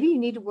anything. Maybe you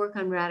need to work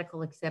on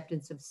radical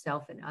acceptance of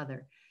self and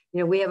other.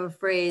 You know, we have a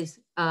phrase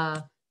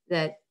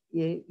that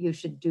you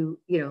should do,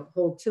 you know,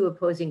 hold two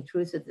opposing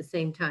truths at the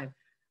same time.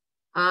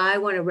 I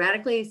want to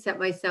radically accept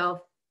myself,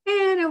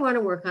 and I want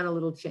to work on a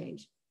little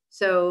change.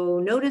 So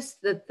notice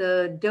that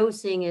the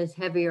dosing is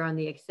heavier on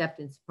the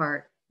acceptance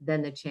part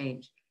than the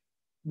change.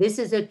 This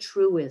is a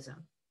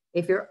truism.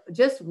 If you're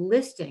just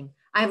listing,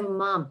 I have a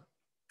mom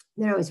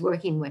that I was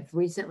working with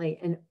recently,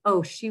 and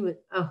I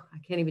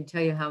can't even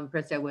tell you how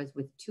impressed I was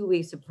with 2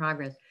 weeks of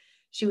progress.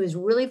 She was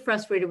really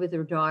frustrated with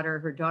her daughter.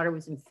 Her daughter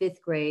was in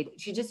 5th grade.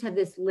 She just had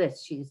this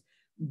list. She's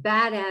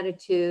bad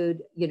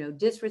attitude, you know,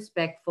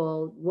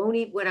 disrespectful, won't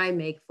eat what I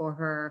make for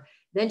her.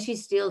 Then she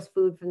steals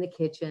food from the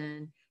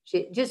kitchen.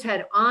 She just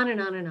had on and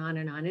on and on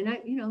and on. And I,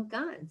 you know,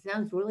 God, it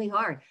sounds really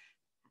hard.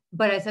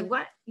 But I said,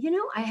 what, you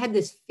know, I had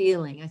this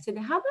feeling. I said,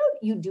 how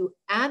about you do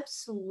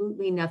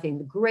absolutely nothing?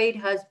 The great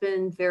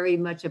husband, very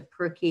much a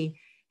perky,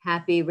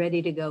 happy,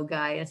 ready to go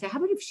guy. I said, how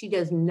about if she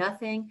does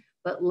nothing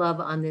but love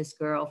on this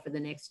girl for the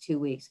next 2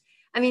 weeks?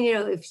 I mean, you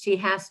know, if she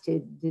has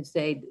to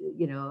say,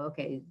 you know,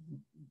 okay,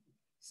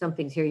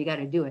 something's here, you got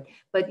to do it.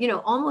 But, you know,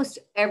 almost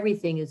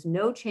everything is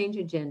no change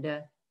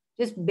agenda,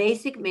 just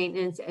basic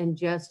maintenance and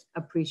just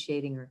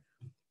appreciating her.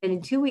 And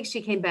in 2 weeks,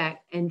 she came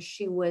back and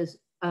she was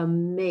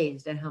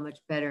amazed at how much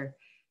better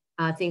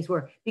things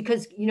were.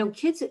 Because, you know,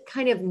 kids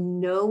kind of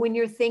know when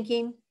you're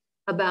thinking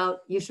about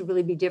you should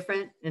really be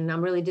different, and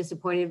I'm really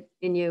disappointed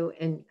in you,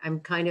 and I'm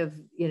kind of,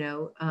 you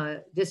know,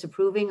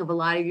 disapproving of a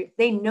lot of you.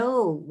 They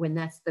know when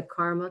that's the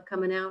karma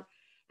coming out.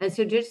 And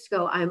so just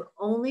go, I'm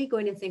only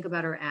going to think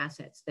about her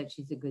assets, that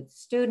she's a good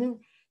student,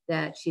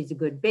 that she's a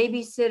good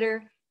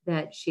babysitter,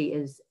 that she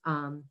is,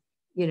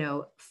 you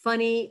know,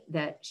 funny,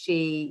 that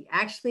she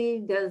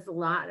actually does a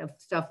lot of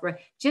stuff right.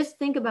 Just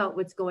think about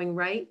what's going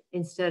right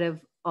instead of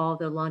all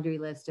the laundry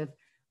list of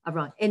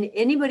wrong. And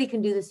anybody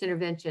can do this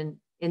intervention.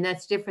 And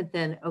that's different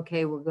than,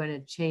 okay, we're going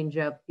to change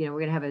up, you know, we're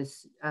going to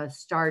have a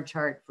star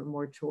chart for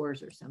more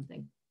chores or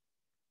something.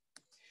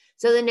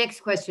 So the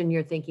next question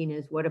you're thinking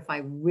is, what if I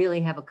really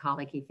have a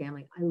colicky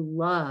family? I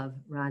love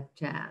Raj.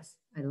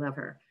 I love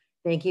her.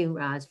 Thank you,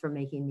 Raj, for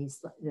making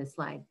this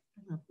slide.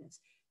 I love this.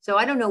 So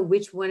I don't know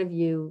which one of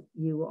you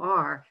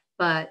are,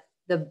 but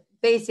the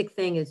basic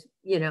thing is,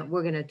 you know,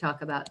 we're going to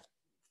talk about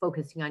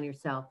focusing on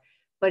yourself,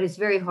 but it's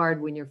very hard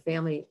when your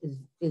family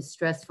is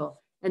stressful.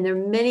 And there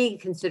are many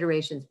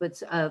considerations, but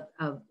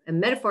a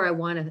metaphor I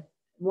want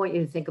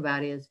you to think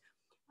about is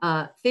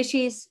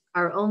fishies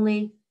are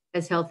only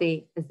as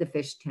healthy as the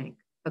fish tank.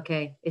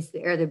 Okay, it's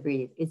the air they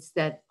breathe. It's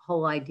that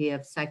whole idea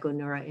of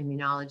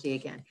psychoneuroimmunology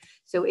again.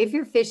 So if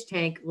your fish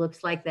tank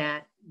looks like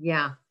that,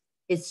 yeah,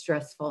 it's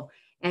stressful.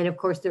 And of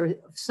course,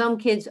 some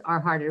kids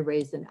are harder to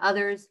raise than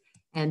others,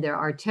 and there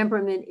are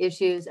temperament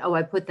issues. Oh,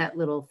 I put that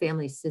little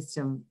family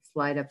system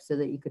slide up so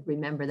that you could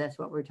remember that's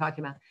what we're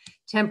talking about.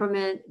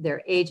 Temperament,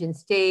 their age and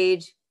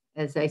stage.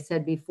 As I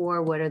said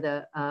before, what are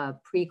the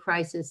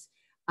pre-crisis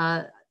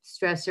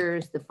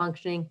stressors, the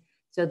functioning.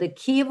 So the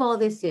key of all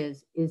this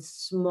is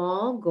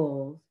small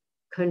goals,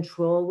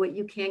 control what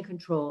you can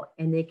control,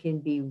 and they can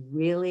be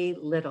really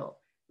little,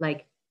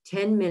 like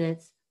 10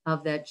 minutes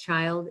of that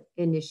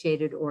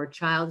child-initiated or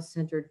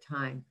child-centered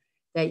time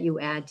that you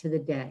add to the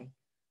day.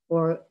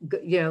 Or,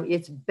 you know,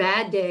 it's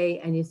bad day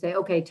and you say,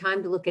 okay,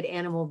 time to look at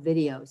animal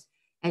videos.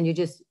 And you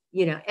just,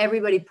 you know,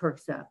 everybody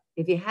perks up.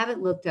 If you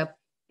haven't looked up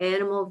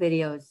animal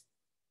videos,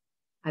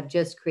 I've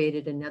just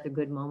created another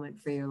good moment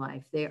for your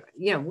life. There,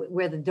 you know,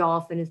 where the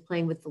dolphin is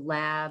playing with the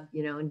lab,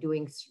 you know,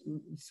 and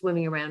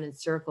swimming around in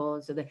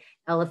circles, or the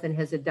elephant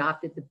has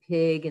adopted the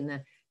pig in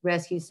the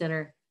rescue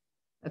center.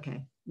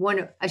 Okay,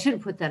 I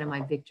shouldn't put that on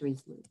my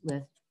victories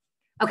list.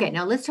 Okay,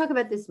 now let's talk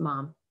about this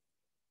mom.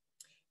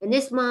 And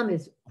this mom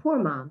is, poor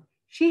mom,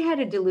 she had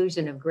a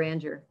delusion of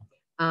grandeur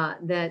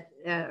that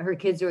her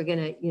kids are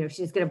gonna, you know,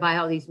 she's gonna buy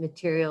all these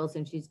materials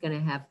and she's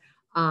gonna have,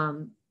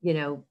 you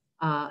know,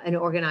 an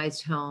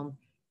organized home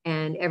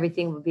and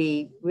everything will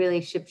be really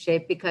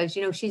shipshape because,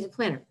 you know, she's a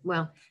planner.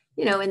 Well,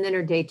 you know, and then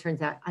her day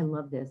turns out, I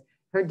love this,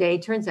 her day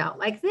turns out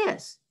like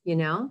this, you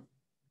know,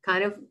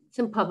 kind of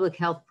some public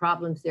health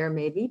problems there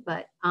maybe,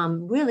 but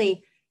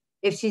really,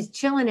 if she's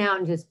chilling out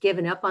and just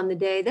giving up on the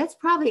day, that's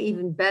probably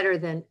even better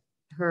than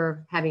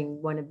her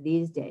having one of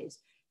these days.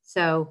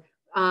 So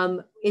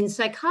in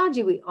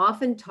psychology, we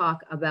often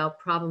talk about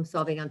problem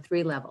solving on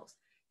 3 levels,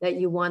 that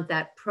you want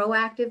that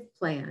proactive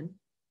plan,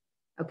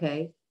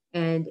 okay,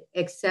 and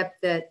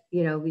accept that,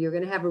 you know, you're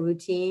going to have a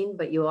routine,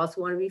 but you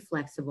also want to be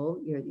flexible.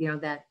 You know,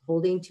 that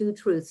holding 2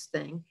 truths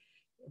thing.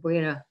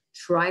 We're going to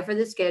try for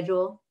the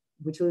schedule,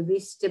 which would be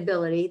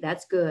stability.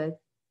 That's good.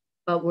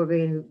 But we're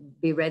going to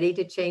be ready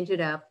to change it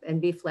up and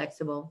be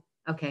flexible.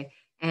 Okay.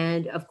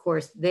 And of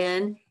course,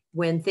 then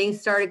when things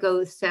start to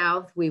go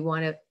south, we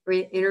want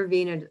to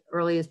intervene as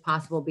early as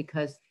possible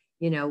because,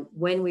 you know,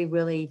 when we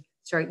really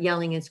start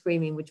yelling and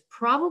screaming, which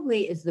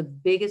probably is the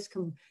biggest,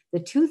 the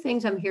 2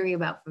 things I'm hearing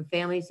about from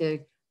families are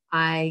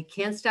I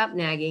can't stop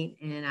nagging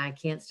and I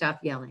can't stop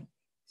yelling.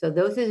 So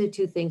those are the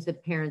 2 things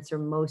that parents are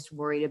most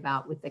worried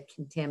about with the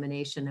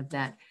contamination of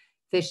that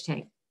fish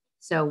tank.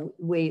 So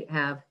we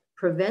have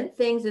prevent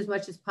things as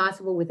much as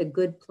possible with a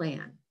good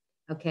plan.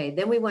 Okay,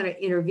 then we want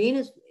to intervene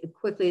as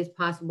quickly as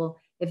possible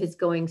if it's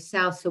going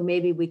south. So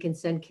maybe we can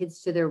send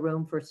kids to their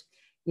room for,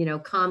 you know,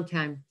 calm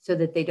time so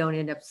that they don't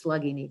end up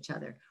slugging each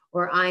other.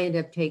 Or I end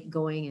up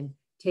going and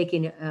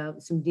taking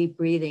some deep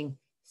breathing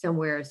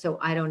somewhere so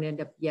I don't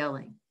end up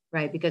yelling,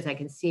 right? Because I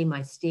can see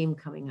my steam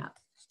coming up.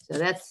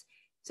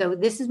 So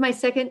this is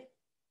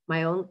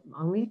my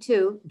only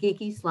 2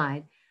 geeky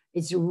slide.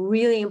 It's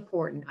really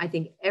important. I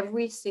think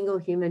every single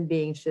human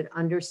being should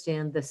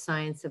understand the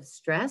science of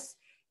stress.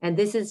 And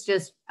this is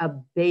just a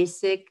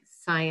basic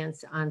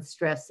science on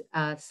stress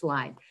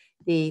slide.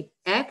 The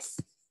X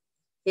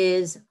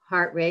is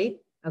heart rate.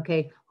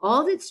 Okay.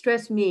 All that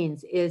stress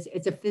means is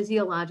it's a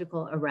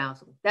physiological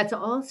arousal. That's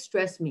all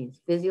stress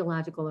means,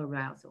 physiological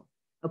arousal.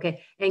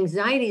 Okay.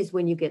 Anxiety is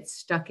when you get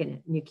stuck in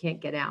it and you can't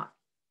get out.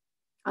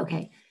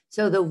 Okay.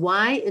 So the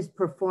Y is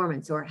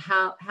performance, or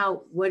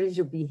what is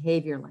your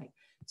behavior like?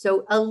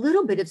 So a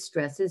little bit of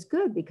stress is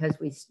good because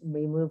we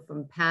move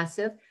from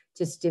passive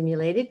to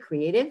stimulated,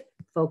 creative,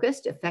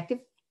 focused, effective,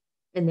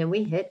 And then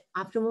we hit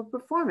optimal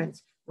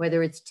performance,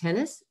 whether it's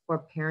tennis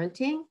or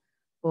parenting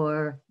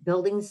or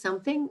building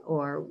something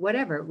or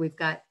whatever. We've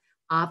got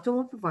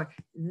optimal performance.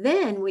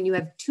 Then when you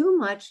have too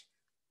much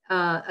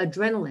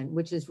adrenaline,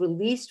 which is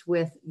released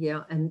with,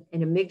 an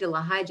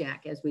amygdala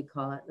hijack, as we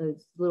call it,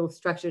 those little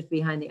structures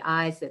behind the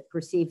eyes that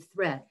perceive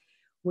threat.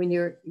 When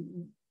you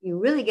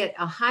really get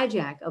a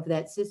hijack of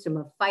that system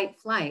of fight,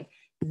 flight,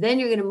 then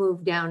you're going to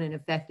move down in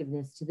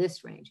effectiveness to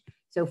this range.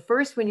 So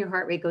first, when your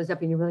heart rate goes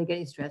up and you're really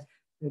getting stressed,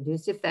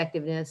 reduced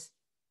effectiveness,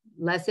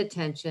 less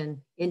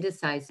attention,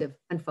 indecisive,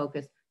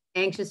 unfocused,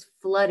 anxious,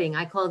 flooding.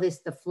 I call this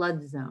the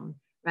flood zone,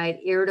 right?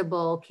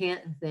 Irritable,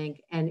 can't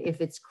think. And if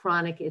it's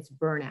chronic, it's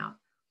burnout.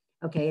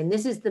 Okay, and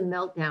this is the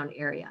meltdown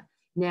area.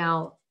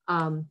 Now,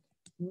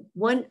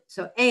 when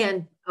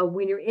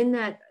you're in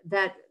that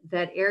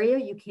area,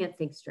 you can't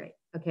think straight.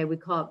 Okay, we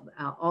call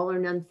it all or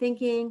none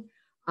thinking,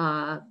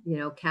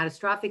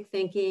 catastrophic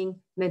thinking,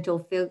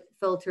 mental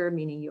filter,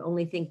 meaning you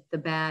only think the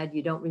bad,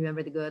 you don't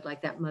remember the good,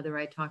 like that mother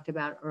I talked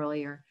about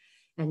earlier.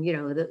 And,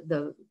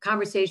 the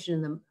conversation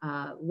in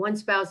the one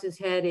spouse's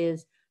head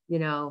is, he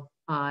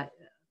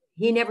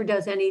never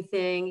does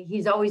anything.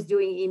 He's always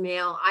doing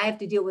email. I have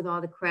to deal with all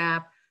the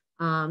crap.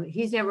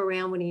 He's never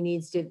around when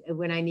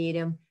I need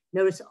him.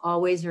 Notice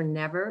always or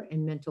never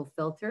in mental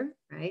filter,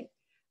 right?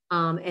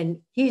 And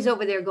he's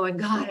over there going,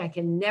 God, I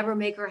can never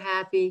make her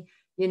happy.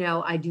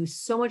 I do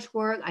so much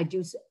work. I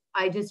just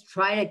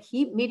try to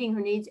keep meeting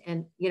her needs.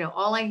 And,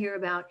 all I hear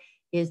about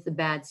is the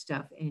bad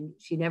stuff. And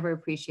she never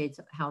appreciates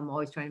how I'm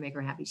always trying to make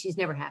her happy. She's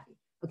never happy.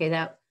 Okay,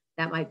 that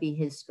might be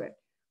his script.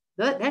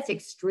 That's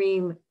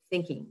extreme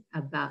thinking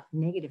about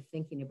negative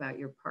thinking about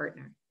your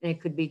partner. And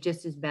it could be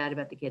just as bad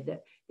about the kid,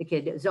 that the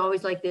kid is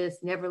always like this,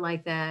 never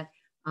like that.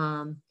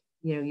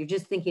 You're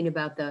just thinking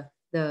about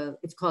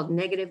it's called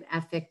negative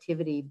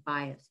affectivity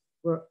bias.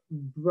 We're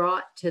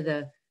brought to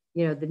the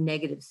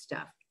negative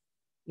stuff.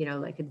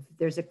 Like if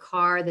there's a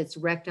car that's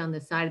wrecked on the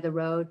side of the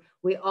road,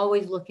 we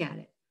always look at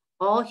it.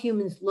 All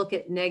humans look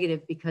at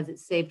negative because it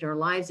saved our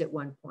lives at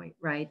one point,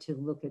 right? To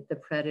look at the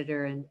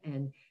predator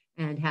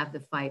and have the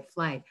fight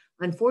flight.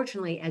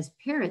 Unfortunately, as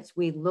parents,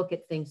 we look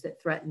at things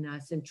that threaten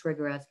us and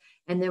trigger us,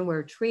 and then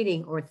we're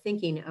treating or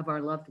thinking of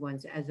our loved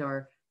ones as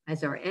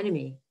our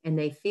enemy, and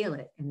they feel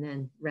it, and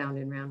then round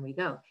and round we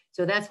go.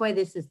 So that's why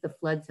this is the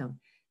flood zone.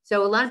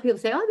 So a lot of people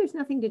say, oh, there's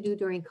nothing to do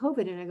during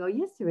COVID. And I go,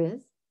 yes, there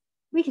is.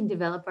 We can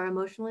develop our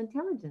emotional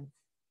intelligence.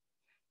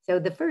 So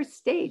the first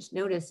stage,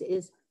 notice,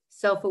 is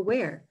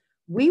self-aware.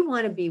 We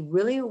want to be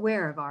really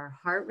aware of our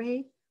heart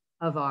rate,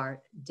 of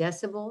our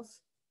decibels,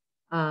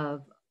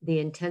 of the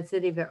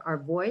intensity of our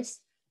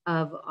voice,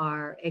 of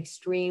our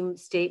extreme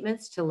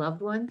statements to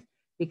loved ones,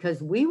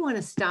 because we want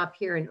to stop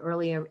here and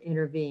early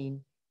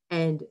intervene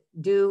and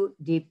do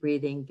deep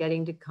breathing,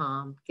 getting to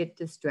calm, get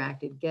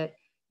distracted,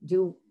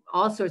 do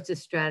all sorts of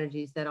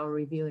strategies that I'll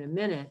review in a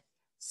minute,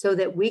 so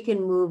that we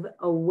can move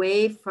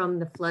away from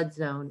the flood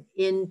zone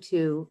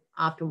into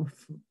optimal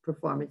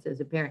performance as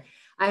a parent.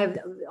 I have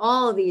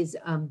all of these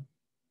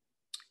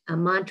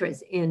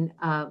mantras in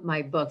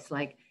my books,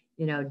 like,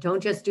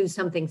 don't just do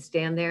something,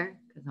 stand there,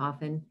 because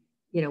often,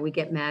 we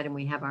get mad and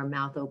we have our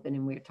mouth open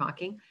and we're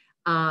talking.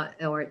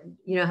 Or,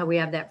 how we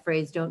have that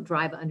phrase, don't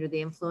drive under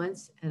the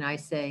influence. And I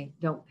say,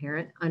 don't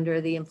parent under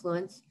the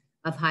influence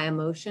of high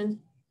emotion.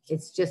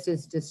 It's just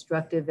as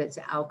destructive as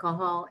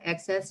alcohol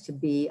excess to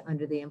be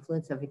under the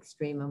influence of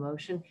extreme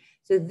emotion.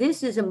 So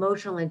this is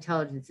emotional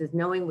intelligence, is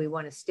knowing we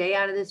want to stay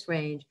out of this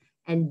range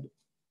and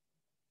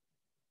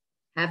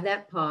have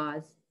that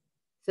pause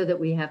so that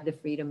we have the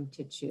freedom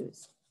to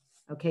choose.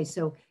 Okay,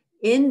 so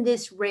in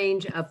this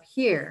range up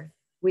here,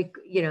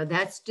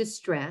 that's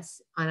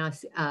distress on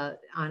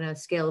a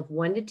scale of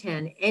 1 to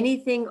 10.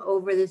 Anything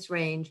over this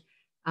range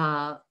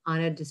on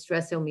a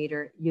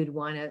distressometer, you'd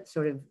want to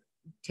sort of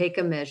take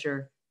a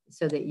measure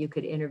so that you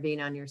could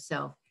intervene on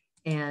yourself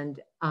and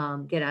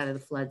get out of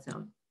the flood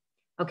zone.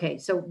 Okay,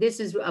 so this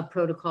is a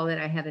protocol that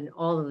I have in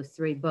all of those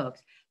 3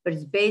 books, but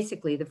it's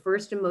basically the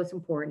first and most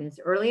important is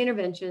early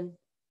intervention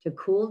to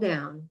cool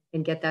down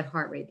and get that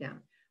heart rate down.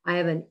 I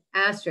have an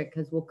asterisk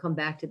because we'll come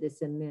back to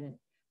this in a minute.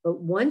 But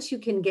once you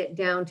can get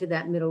down to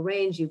that middle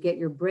range, you get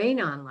your brain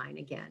online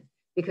again,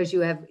 because you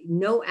have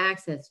no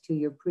access to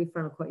your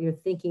prefrontal cortex, your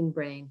thinking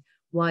brain,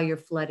 while you're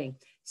flooding.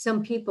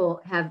 Some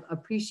people have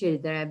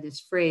appreciated that I have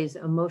this phrase,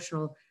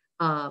 emotional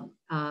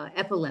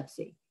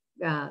epilepsy,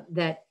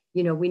 that,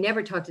 we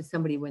never talk to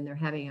somebody when they're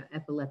having an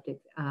epileptic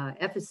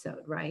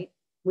episode, right?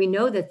 We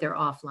know that they're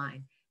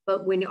offline.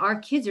 But when our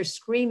kids are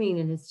screaming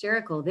and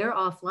hysterical, they're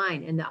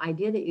offline. And the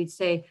idea that you'd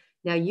say,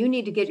 now you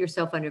need to get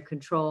yourself under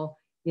control.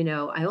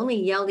 I only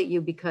yelled at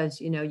you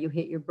because, you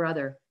hit your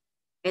brother.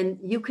 And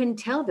you can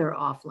tell they're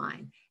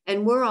offline.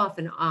 And we're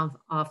often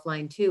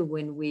offline too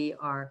when we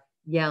are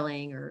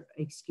yelling or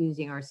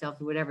excusing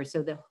ourselves or whatever.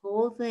 So the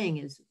whole thing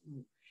is,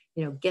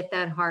 get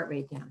that heart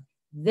rate down.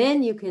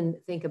 Then you can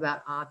think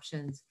about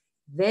options.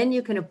 Then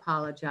you can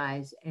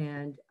apologize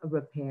and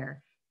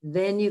repair.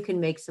 Then you can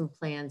make some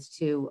plans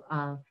to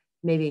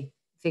maybe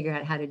figure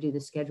out how to do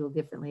the schedule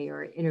differently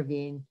or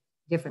intervene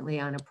differently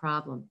on a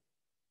problem.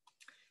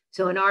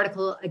 So an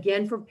article,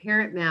 again, for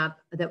ParentMap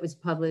that was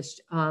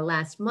published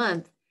last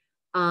month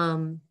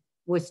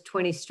was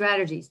 20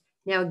 strategies.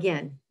 Now,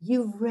 again,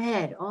 you've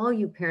read, all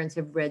you parents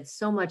have read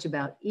so much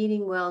about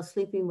eating well,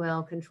 sleeping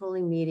well,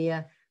 controlling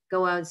media,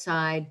 go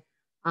outside,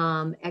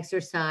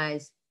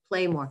 exercise,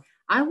 play more.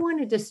 I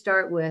wanted to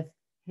start with,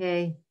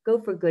 hey, go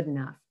for good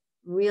enough,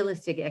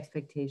 realistic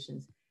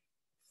expectations.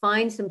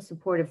 Find some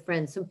supportive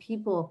friends. Some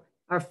people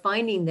are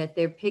finding that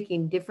they're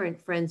picking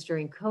different friends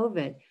during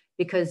COVID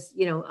because,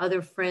 you know,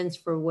 other friends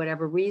for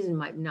whatever reason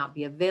might not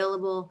be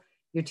available.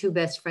 Your two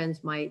best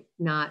friends might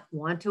not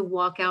want to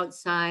walk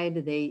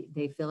outside.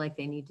 They feel like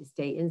they need to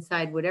stay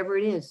inside, whatever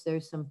it is.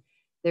 There's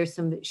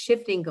some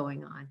shifting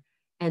going on.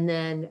 And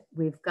then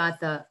we've got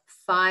the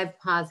 5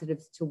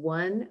 positives to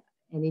 1.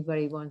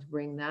 Anybody want to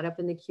bring that up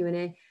in the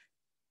Q&A?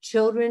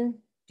 Children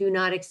do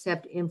not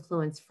accept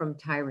influence from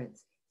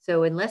tyrants.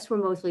 So unless we're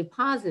mostly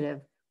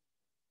positive,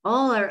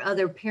 all our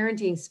other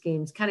parenting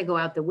schemes kind of go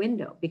out the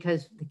window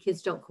because the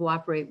kids don't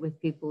cooperate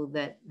with people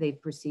that they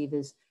perceive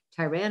as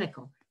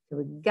tyrannical. So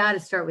we've got to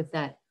start with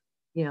that,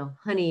 you know,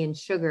 honey and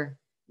sugar,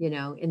 you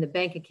know, in the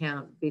bank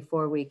account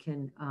before we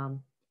can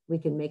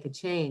make a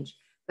change.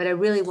 But I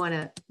really want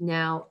to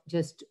now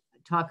just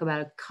talk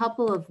about a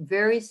couple of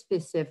very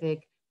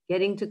specific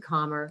getting to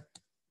calmer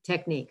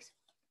techniques.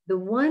 The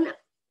one,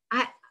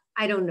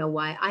 I don't know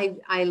why,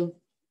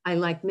 I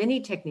like many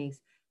techniques,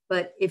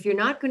 but if you're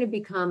not going to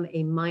become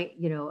a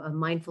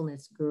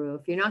mindfulness guru,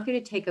 if you're not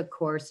going to take a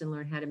course and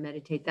learn how to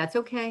meditate, that's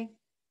okay.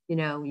 You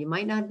know, you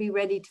might not be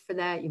ready for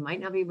that. You might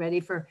not be ready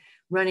for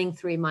running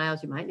 3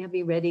 miles. You might not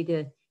be ready to,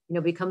 you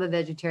know, become a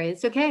vegetarian.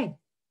 It's okay.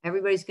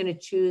 Everybody's going to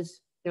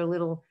choose their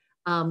little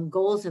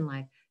goals in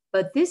life.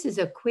 But this is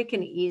a quick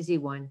and easy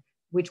one,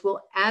 which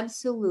will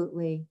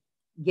absolutely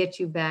get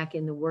you back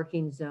in the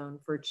working zone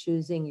for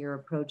choosing your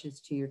approaches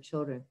to your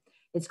children.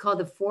 It's called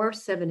the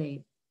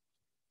 4-7-8.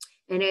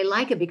 And I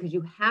like it because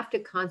you have to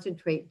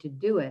concentrate to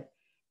do it.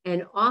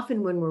 And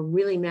often when we're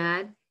really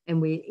mad,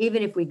 and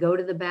even if we go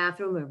to the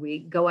bathroom or we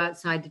go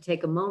outside to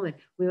take a moment,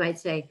 we might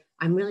say,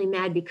 I'm really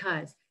mad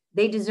because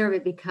they deserve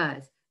it,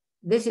 because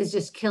this is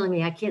just killing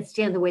me. I can't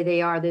stand the way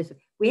they are.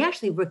 We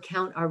actually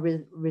recount our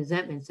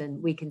resentments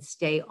and we can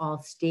stay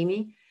all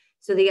steamy.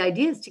 So the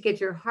idea is to get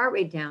your heart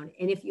rate down.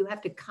 And if you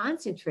have to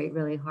concentrate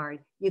really hard,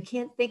 you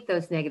can't think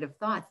those negative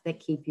thoughts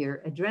that keep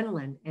your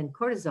adrenaline and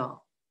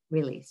cortisol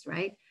released,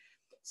 right?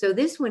 So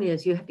this one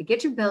is you have to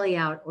get your belly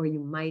out or you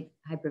might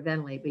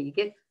hyperventilate,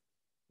 but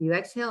you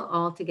exhale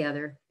all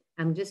together.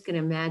 I'm just going to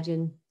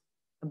imagine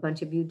a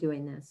bunch of you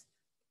doing this.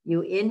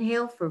 You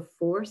inhale for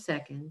 4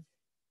 seconds.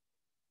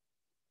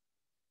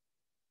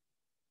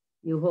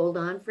 You hold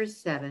on for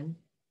 7.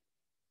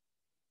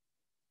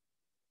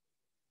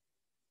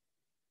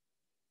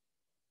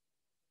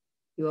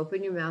 You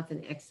open your mouth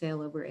and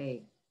exhale over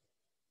 8.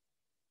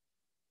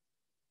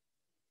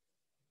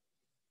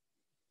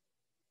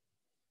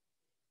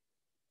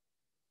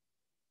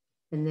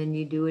 And then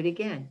you do it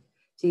again.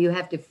 So you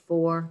have to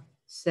 4,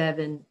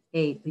 7,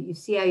 8. But you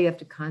see how you have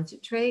to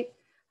concentrate?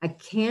 I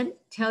can't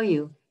tell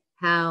you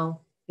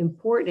how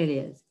important it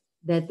is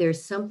that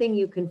there's something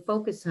you can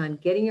focus on,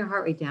 getting your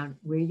heart rate down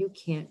where you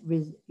can't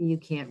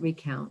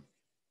recount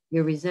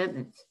your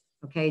resentments.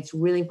 Okay, it's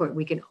really important.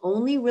 We can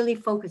only really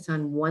focus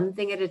on one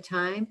thing at a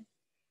time.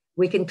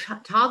 We can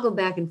toggle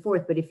back and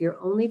forth, but if you're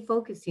only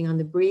focusing on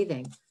the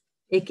breathing,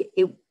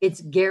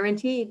 it's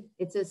guaranteed.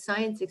 It's a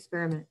science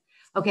experiment.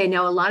 Okay,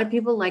 now a lot of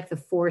people like the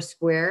 4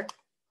 square,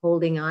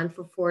 holding on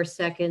for 4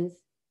 seconds.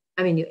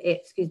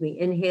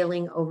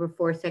 Inhaling over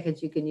 4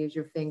 seconds, you can use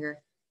your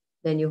finger.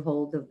 Then you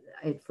hold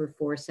it for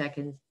 4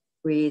 seconds,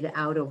 breathe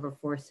out over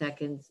 4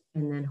 seconds,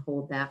 and then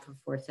hold that for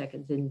 4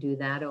 seconds and do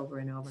that over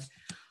and over.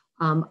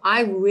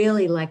 I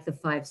really like the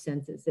 5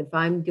 senses. If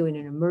I'm doing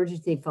an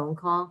emergency phone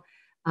call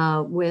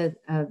with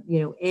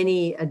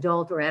any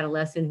adult or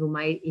adolescent who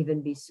might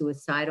even be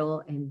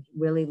suicidal and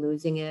really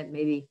losing it,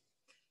 maybe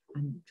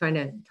I'm trying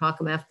to talk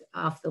them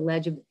off the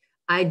ledge.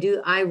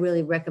 I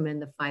really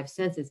recommend the 5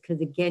 senses because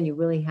again, you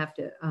really have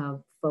to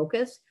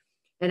focus.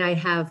 And I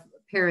have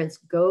parents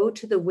go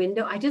to the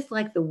window. I just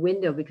like the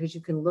window because you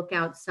can look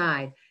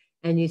outside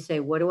and you say,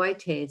 what do I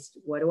taste?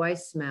 What do I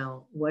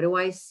smell? What do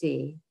I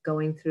see?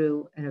 Going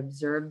through an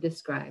observe,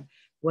 describe.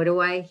 What do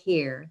I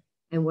hear?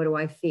 And what do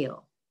I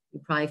feel?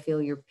 You probably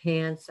feel your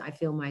pants. I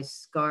feel my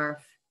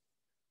scarf.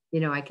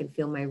 I can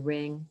feel my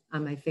ring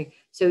on my finger.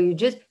 So you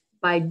just,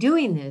 by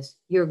doing this,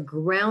 you're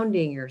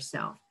grounding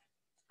yourself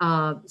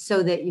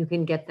so that you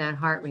can get that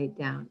heart rate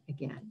down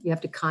again. You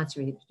have to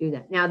concentrate to do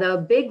that. Now,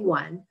 the big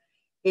one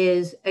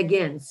is,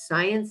 again,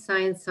 science.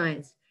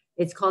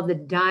 It's called the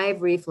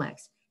dive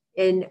reflex.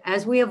 And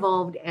as we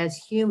evolved as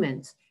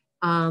humans,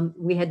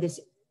 we had this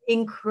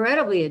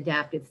incredibly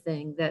adaptive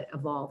thing that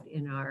evolved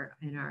in our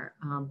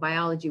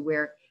biology,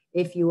 where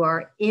if you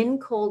are in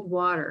cold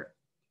water,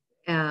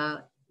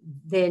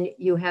 then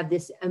you have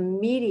this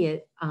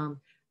immediate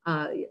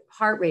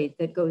heart rate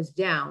that goes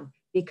down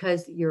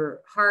because your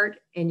heart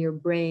and your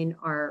brain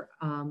are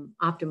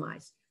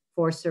optimized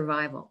for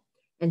survival.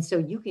 And so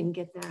you can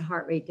get that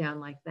heart rate down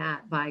like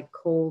that by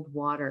cold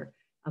water,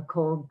 a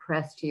cold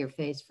press to your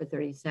face for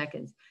 30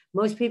 seconds.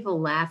 Most people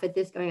laugh at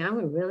this going,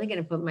 I'm really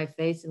going to put my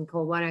face in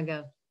cold water. I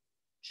go,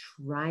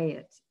 try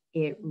it.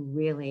 It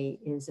really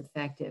is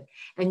effective.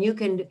 And you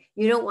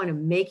don't want to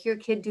make your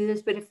kid do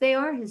this, but if they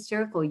are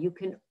hysterical, you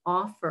can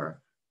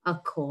offer a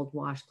cold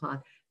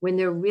washcloth. When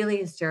they're really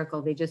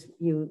hysterical,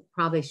 you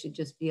probably should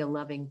just be a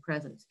loving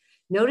presence.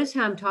 Notice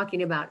how I'm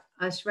talking about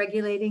us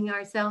regulating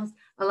ourselves.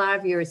 A lot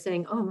of you are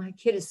saying, oh, my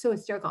kid is so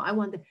hysterical. I'm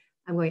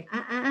going,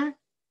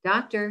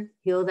 doctor,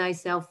 heal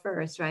thyself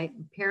first, right?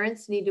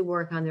 Parents need to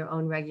work on their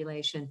own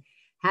regulation.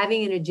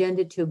 Having an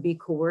agenda to be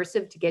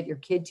coercive to get your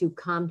kid to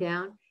calm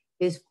down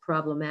is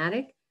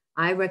problematic.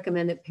 I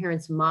recommend that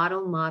parents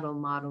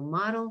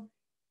model.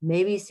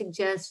 Maybe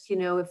suggest,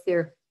 if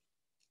they're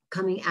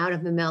coming out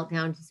of a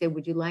meltdown, to say,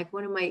 would you like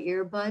one of my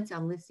earbuds?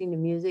 I'm listening to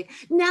music.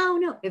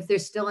 No. If they're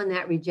still in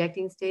that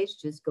rejecting stage,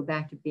 just go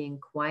back to being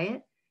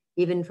quiet.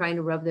 Even trying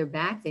to rub their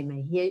back, they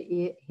may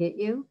hit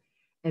you.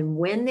 And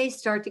when they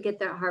start to get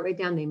that heart rate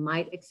down, they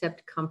might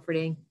accept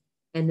comforting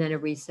and then a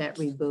reset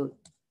reboot.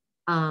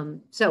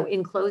 So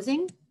in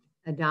closing,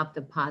 adopt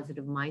a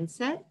positive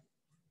mindset,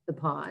 the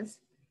pause,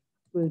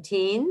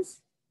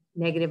 routines,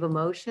 negative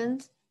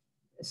emotions,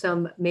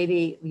 some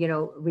maybe,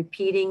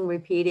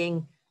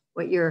 repeating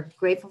what you're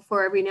grateful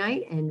for every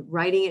night, and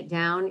writing it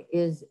down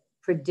is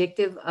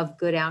predictive of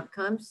good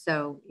outcomes.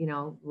 So,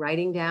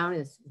 writing down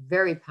is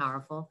very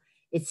powerful.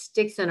 It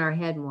sticks in our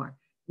head more.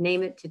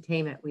 Name it to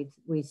tame it.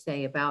 We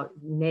say about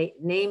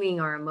naming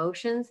our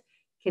emotions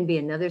can be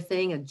another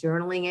thing, a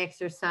journaling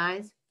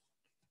exercise.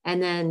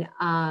 And then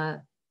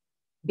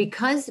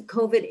because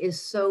COVID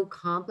is so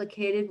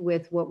complicated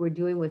with what we're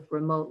doing with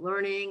remote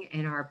learning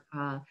and our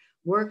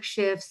work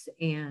shifts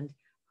and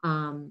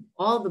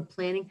all the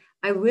planning,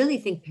 I really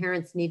think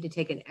parents need to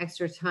take an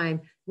extra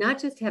time, not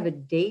just to have a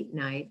date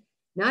night,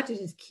 not to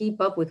just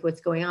keep up with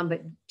what's going on,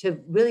 but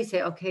to really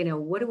say, okay, now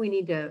what do we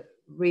need to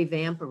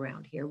revamp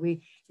around here?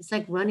 It's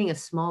like running a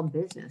small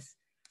business.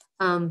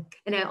 And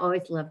I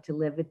always love to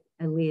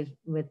leave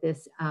with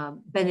this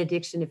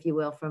benediction, if you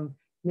will, from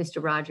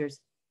Mr.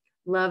 Rogers.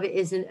 Love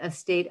isn't a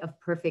state of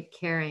perfect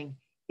caring.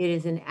 It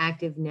is an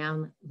active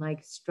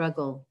noun-like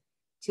struggle.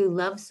 To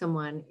love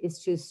someone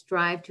is to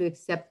strive to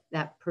accept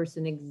that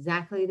person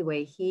exactly the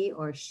way he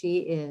or she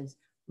is,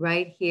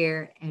 right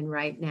here and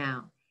right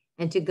now,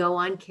 and to go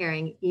on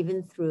caring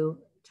even through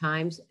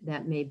times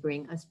that may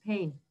bring us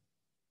pain.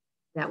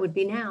 That would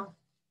be now.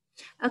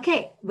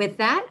 Okay, with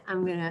that,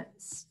 I'm going to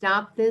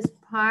stop this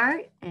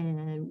part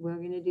and we're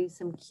going to do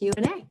some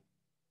Q&A.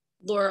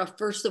 Laura,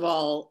 first of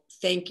all,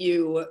 thank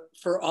you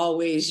for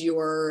always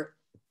your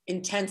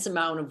intense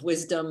amount of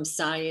wisdom,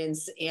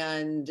 science,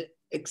 and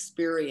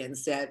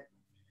experience. That,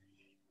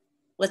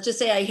 let's just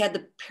say I had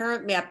the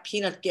ParentMap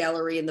peanut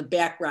gallery in the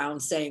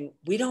background saying,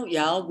 we don't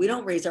yell, we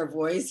don't raise our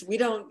voice, we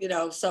don't,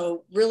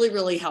 so really,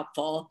 really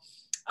helpful.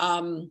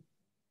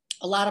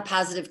 A lot of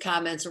positive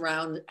comments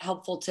around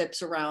helpful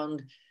tips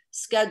around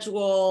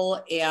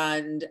schedule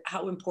and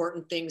how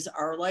important things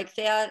are like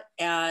that.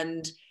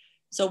 And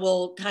so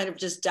we'll kind of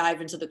just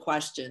dive into the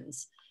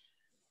questions.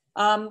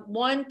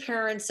 One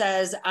parent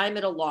says, I'm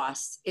at a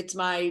loss. It's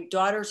my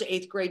daughter's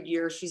 8th grade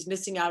year. She's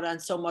missing out on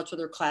so much with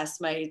her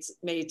classmates.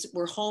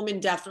 We're home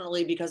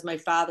indefinitely because my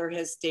father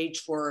has stage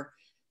 4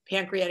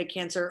 pancreatic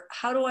cancer.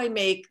 How do I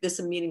make this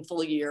a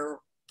meaningful year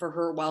for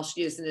her while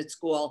she isn't at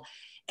school?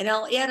 And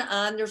I'll add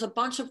on, there's a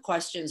bunch of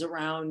questions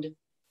around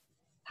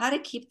how to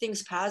keep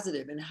things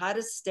positive and how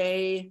to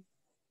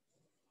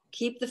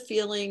keep the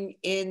feeling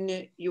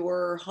in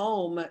your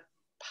home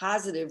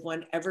positive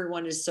when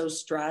everyone is so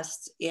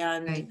stressed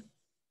and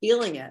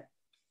feeling it.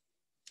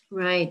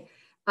 Right.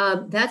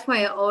 That's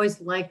why I always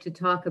like to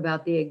talk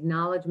about the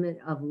acknowledgement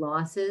of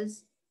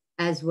losses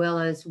as well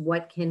as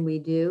what can we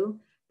do,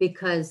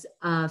 because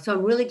so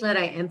I'm really glad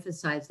I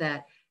emphasized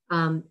that.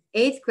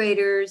 8th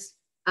graders,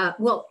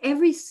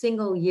 every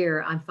single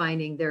year I'm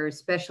finding there are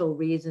special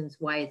reasons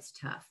why it's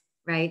tough.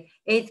 Right?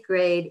 8th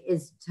grade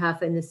is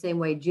tough in the same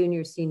way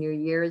junior, senior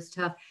year is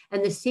tough.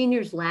 And the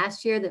seniors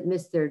last year that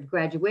missed their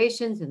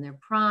graduations and their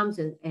proms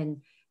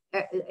and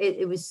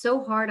it was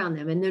so hard on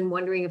them. And then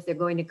wondering if they're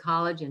going to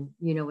college and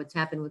what's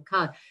happened with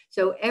college.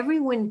 So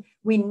everyone,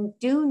 we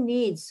do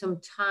need some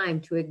time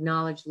to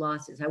acknowledge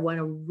losses. I want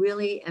to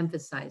really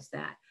emphasize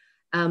that.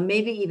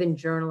 Maybe even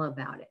journal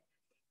about it.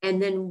 And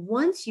then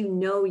once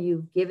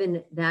you've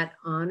given that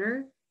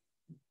honor,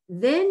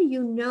 then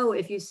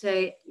if you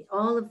say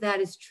all of that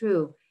is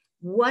true,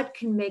 what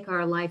can make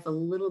our life a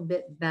little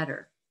bit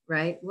better,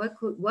 right? What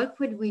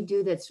could we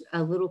do that's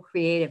a little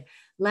creative?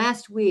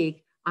 Last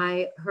week,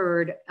 I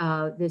heard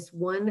this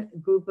one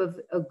group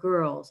of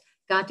girls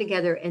got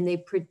together and they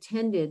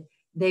pretended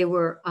they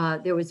were,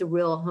 there was a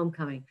real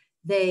homecoming.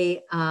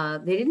 They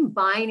didn't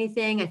buy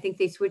anything. I think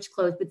they switched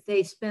clothes, but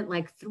they spent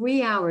like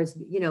 3 hours,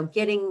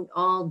 getting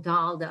all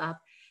dolled up.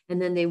 And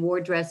then they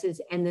wore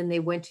dresses and then they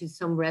went to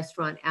some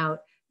restaurant out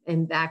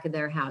in back of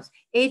their house.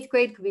 8th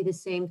grade could be the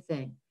same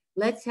thing.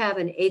 Let's have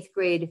an 8th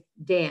grade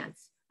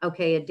dance,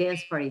 okay, a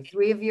dance party,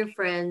 3 of your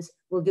friends,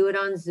 we'll do it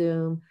on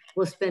Zoom.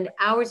 We'll spend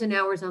hours and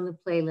hours on the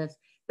playlist.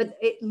 But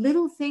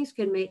little things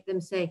can make them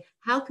say,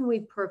 how can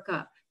we perk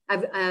up?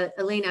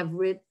 Elaine,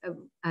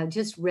 I've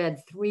just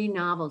read 3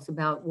 novels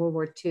about World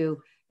War II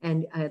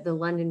and the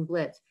London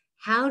Blitz.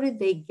 How did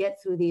they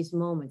get through these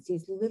moments,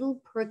 these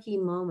little perky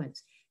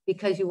moments?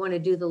 Because you want to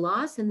do the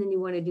loss and then you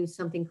want to do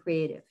something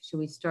creative. Should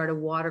we start a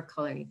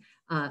watercoloring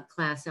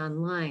class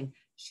online?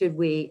 Should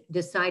we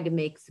decide to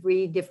make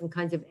 3 different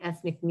kinds of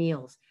ethnic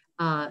meals?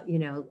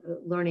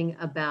 Learning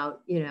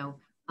about,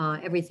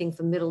 everything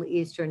from Middle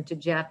Eastern to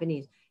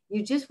Japanese.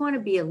 You just want to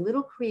be a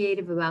little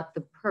creative about the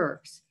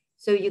perks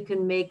so you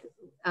can make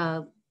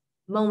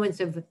moments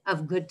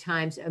of good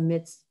times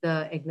amidst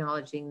the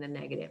acknowledging the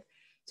negative.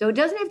 So it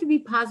doesn't have to be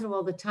positive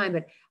all the time,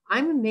 but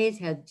I'm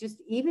amazed how just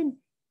even,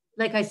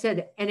 like I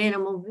said, an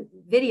animal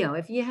video,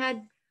 if you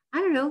had, I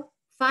don't know,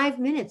 5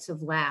 minutes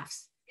of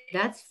laughs,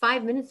 that's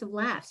 5 minutes of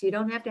laughs. You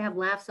don't have to have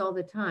laughs all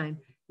the time.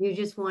 You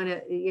just want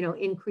to,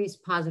 increase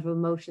positive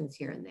emotions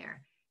here and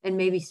there, and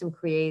maybe some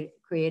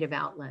creative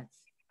outlets.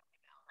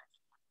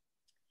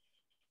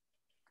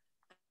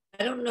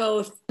 I don't know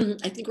if,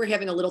 I think we're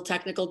having a little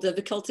technical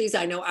difficulties.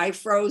 I know I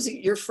froze,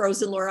 you're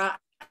frozen, Laura.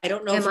 I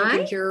don't know if you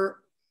can hear.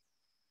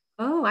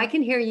 Oh, I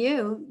can hear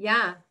you.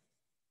 Yeah.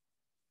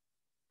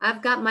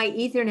 I've got my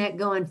Ethernet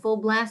going full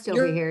blast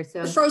over here. So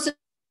you're frozen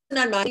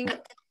on mine.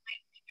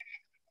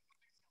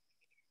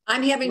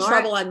 I'm having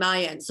trouble on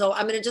my end. So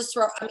I'm going to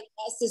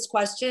ask this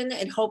question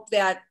and hope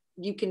that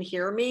you can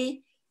hear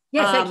me.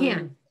 Yes, I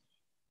can.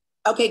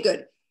 Okay,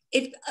 good.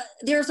 If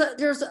there's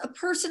a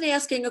person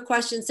asking a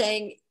question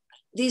saying,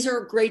 these are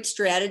great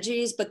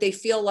strategies, but they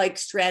feel like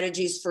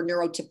strategies for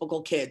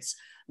neurotypical kids.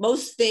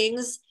 Most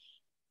things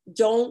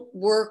don't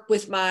work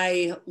with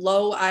my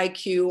low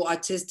IQ,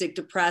 autistic,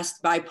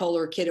 depressed,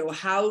 bipolar kiddo.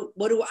 How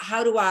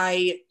do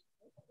I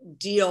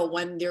deal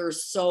when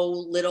there's so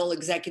little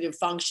executive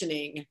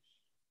functioning?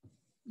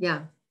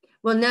 Yeah.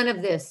 Well, none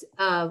of this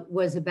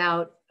was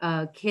about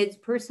kids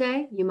per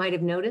se. You might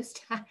have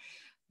noticed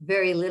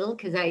very little,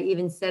 because I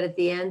even said at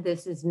the end,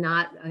 this is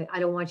not, I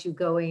don't want you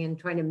going and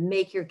trying to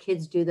make your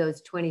kids do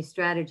those 20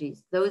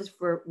 strategies. Those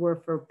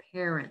were for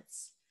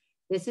parents.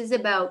 This is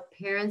about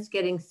parents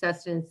getting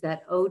sustenance,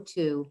 that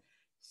O2,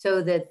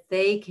 so that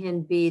they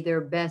can be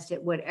their best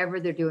at whatever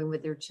they're doing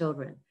with their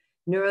children,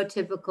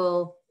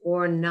 neurotypical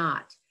or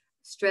not,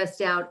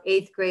 stressed out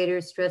 8th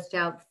graders, stressed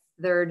out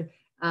 3rd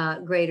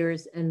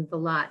graders, and the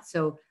lot.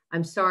 So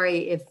I'm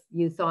sorry if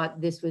you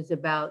thought this was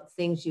about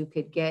things you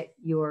could get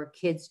your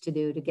kids to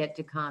do to get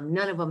to calm.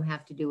 None of them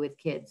have to do with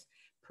kids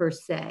per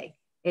se.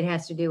 It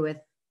has to do with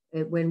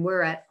when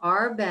we're at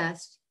our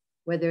best,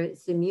 whether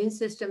it's the immune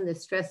system, the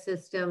stress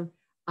system,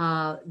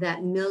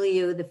 that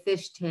milieu, the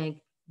fish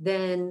tank,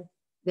 then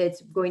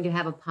that's going to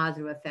have a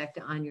positive effect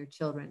on your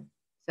children.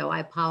 So I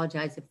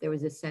apologize if there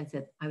was a sense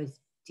that I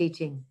was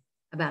teaching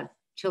about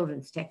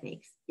children's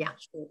techniques. Yeah.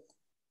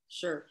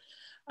 Sure.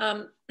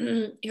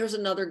 Here's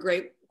another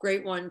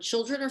great one.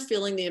 Children are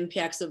feeling the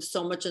impacts of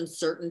so much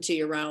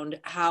uncertainty around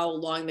how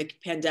long the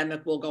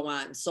pandemic will go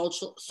on.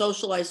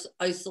 Social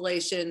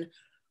isolation,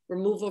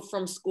 removal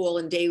from school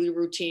and daily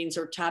routines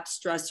are top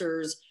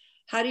stressors.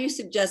 How do you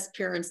suggest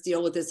parents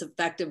deal with this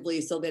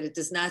effectively so that it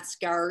does not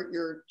scar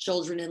your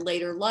children in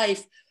later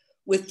life,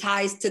 with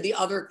ties to the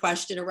other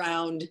question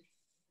around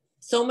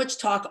so much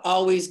talk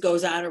always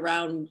goes on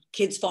around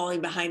kids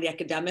falling behind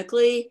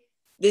academically?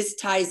 This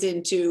ties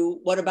into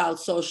what about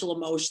social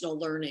emotional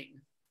learning?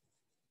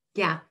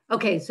 Yeah.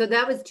 Okay. So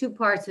that was 2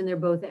 parts, and they're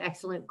both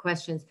excellent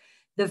questions.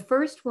 The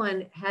first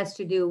one has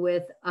to do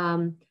with,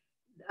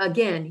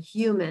 again,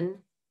 human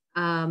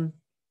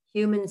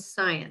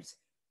science.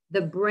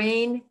 The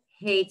brain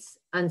hates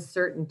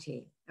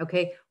uncertainty.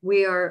 Okay.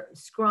 We are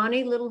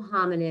scrawny little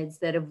hominids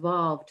that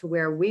evolved to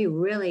where we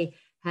really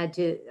had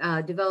to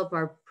develop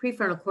our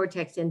prefrontal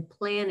cortex in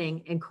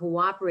planning and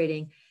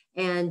cooperating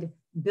and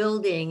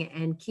building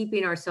and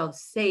keeping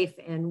ourselves safe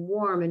and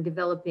warm and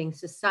developing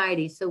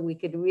society so we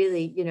could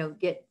really,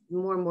 get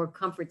more and more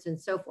comforts and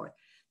so forth.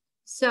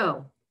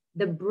 So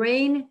the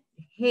brain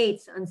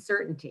hates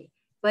uncertainty,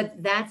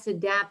 but that's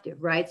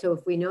adaptive, right? So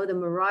if we know the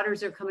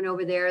marauders are coming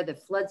over there, the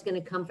flood's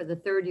going to come for the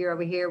 3rd year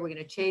over here, we're going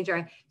to change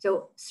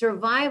so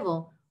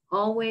survival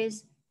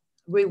always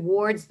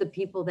rewards the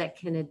people that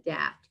can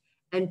adapt.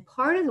 And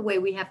part of the way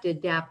we have to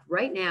adapt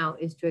right now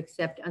is to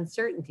accept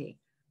uncertainty.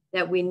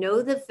 That we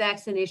know the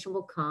vaccination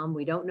will come.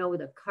 We don't know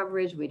the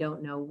coverage. We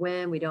don't know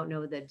when. We don't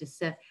know the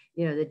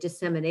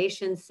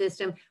dissemination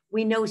system.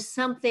 We know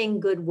something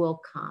good will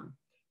come.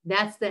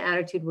 That's the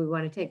attitude we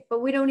want to take.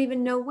 But we don't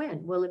even know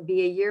when. Will it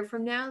be a year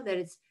from now that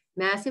it's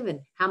massive?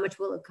 And how much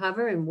will it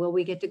cover? And will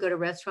we get to go to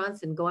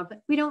restaurants and go on?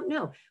 But we don't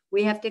know.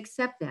 We have to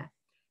accept that.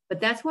 But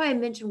that's why I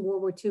mentioned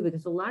World War II,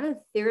 because a lot of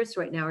theorists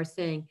right now are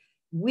saying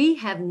we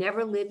have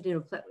never lived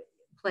in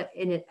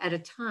at a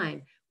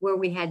time where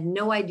we had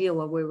no idea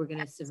what we were going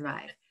to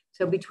survive.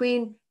 So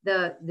between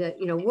the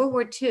World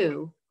War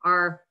II,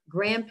 our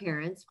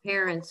grandparents,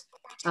 parents,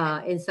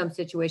 in some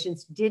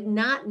situations, did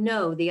not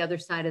know the other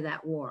side of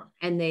that war.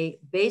 And they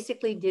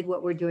basically did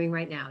what we're doing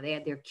right now. They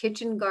had their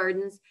kitchen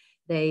gardens.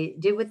 They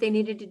did what they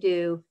needed to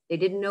do. They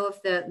didn't know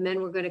if the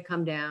men were going to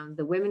come down.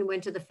 The women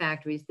went to the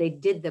factories. They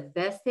did the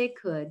best they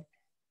could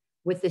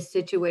with the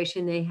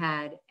situation they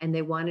had, and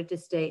they wanted to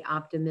stay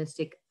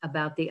optimistic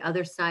about the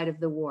other side of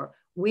the war.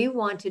 We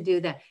want to do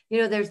that. You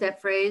know, there's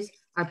that phrase,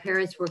 our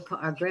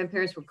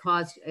grandparents were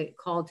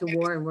called to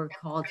war and we're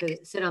called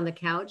to sit on the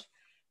couch.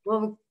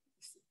 Well,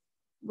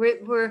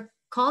 we're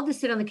called to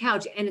sit on the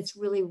couch, and it's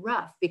really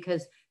rough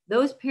because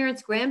those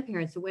parents,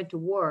 grandparents that went to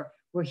war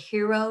were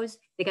heroes.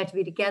 They got to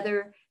be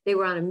together. They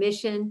were on a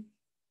mission.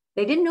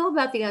 They didn't know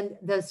about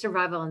the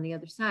survival on the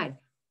other side.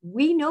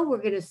 We know we're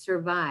going to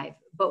survive,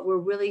 but we're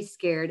really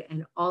scared,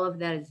 and all of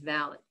that is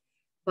valid.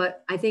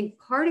 But I think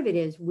part of it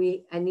is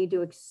I need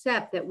to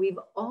accept that we've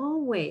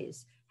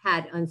always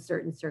had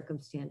uncertain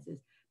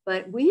circumstances,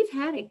 but we've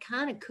had it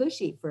kind of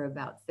cushy for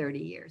about 30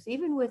 years.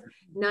 Even with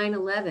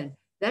 9/11,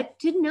 that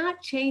did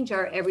not change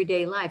our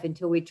everyday life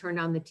until we turned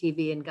on the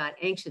TV and got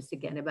anxious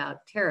again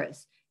about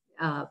terrorists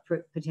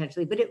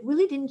potentially, but it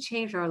really didn't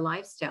change our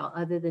lifestyle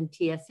other than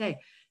TSA.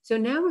 So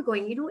now we're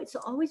going, you know, it's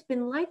always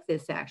been like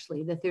this,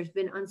 actually, that there's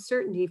been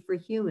uncertainty for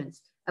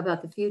humans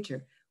about the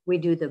future. We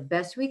do the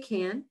best we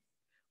can.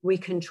 We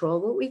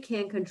control what we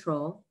can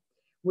control.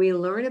 We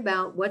learn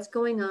about what's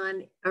going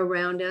on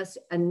around us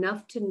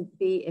enough to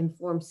be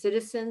informed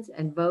citizens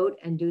and vote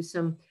and do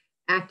some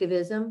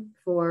activism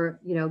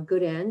for, you know,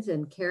 good ends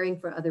and caring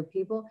for other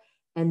people.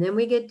 And then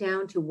we get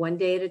down to one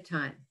day at a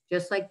time,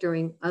 just like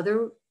during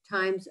other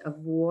times of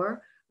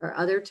war or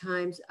other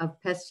times of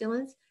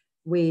pestilence.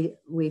 We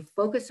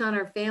focus on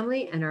our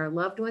family and our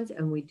loved ones,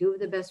 and we do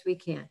the best we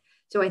can.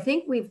 So I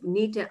think we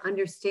need to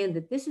understand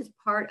that this is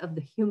part of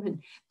the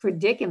human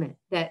predicament,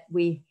 that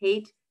we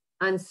hate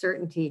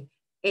uncertainty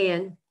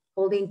and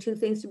holding two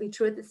things to be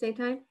true at the same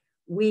time.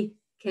 We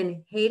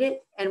can hate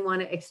it and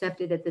want to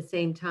accept it at the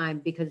same time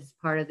because it's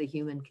part of the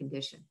human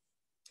condition.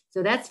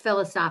 So that's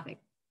philosophic.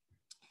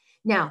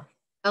 Now,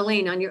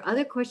 Elaine, on your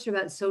other question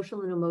about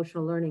social and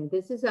emotional learning,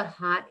 this is a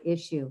hot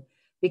issue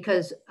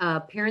because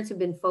parents have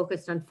been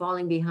focused on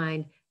falling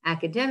behind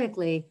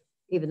academically,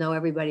 even though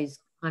everybody's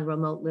on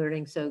remote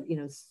learning. So,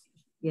 you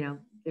know,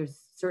 there's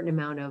a certain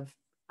amount of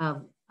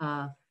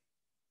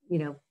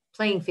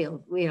playing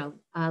field,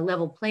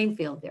 level playing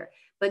field there.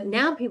 But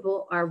now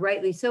people are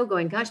rightly so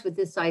going, gosh, with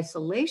this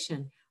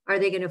isolation, are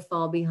they going to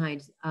fall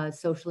behind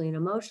socially and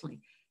emotionally?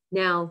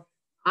 Now,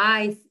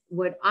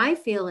 what I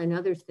feel and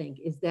others think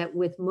is that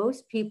with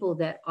most people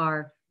that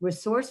are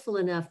resourceful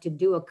enough to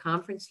do a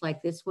conference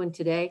like this one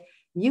today,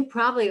 you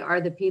probably are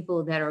the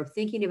people that are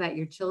thinking about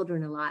your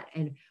children a lot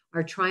and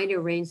are trying to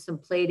arrange some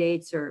play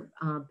dates or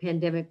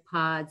pandemic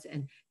pods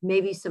and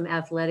maybe some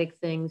athletic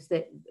things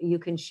that you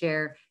can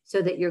share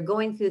so that you're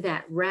going through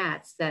that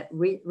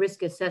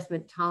risk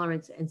assessment,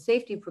 tolerance, and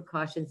safety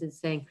precautions and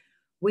saying,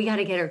 we got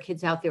to get our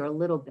kids out there a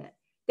little bit.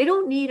 They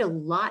don't need a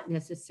lot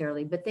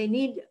necessarily, but they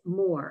need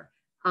more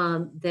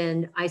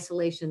than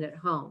isolation at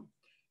home.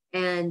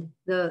 And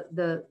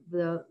the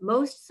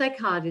most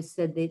psychologists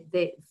said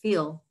they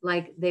feel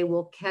like they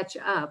will catch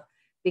up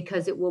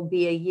because it will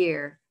be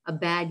a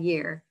bad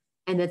year,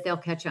 and that they'll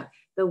catch up.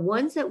 The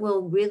ones that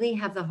will really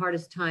have the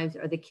hardest times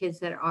are the kids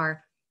that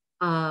are,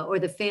 or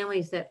the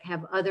families that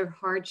have other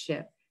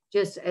hardship,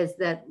 just as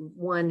that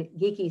one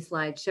geeky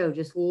slide showed,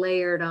 just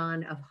layered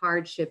on of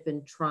hardship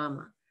and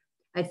trauma.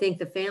 I think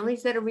the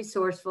families that are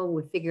resourceful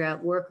will figure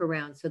out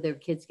workarounds so their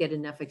kids get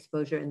enough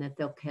exposure and that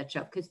they'll catch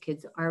up, because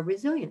kids are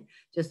resilient,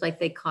 just like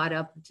they caught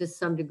up to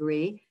some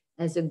degree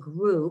as a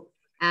group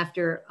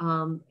after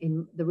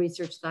in the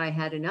research that I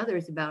had and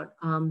others about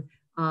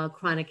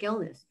chronic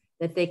illness,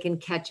 that they can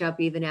catch up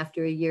even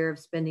after a year of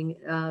spending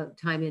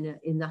time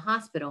in the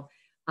hospital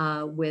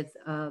with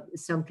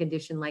some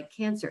condition like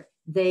cancer.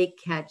 They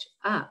catch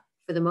up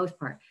for the most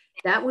part.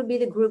 That would be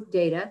the group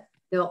data.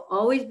 There'll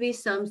always be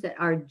some that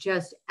are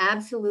just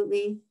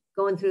absolutely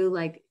going through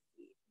like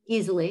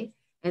easily,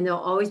 and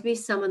there'll always be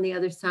some on the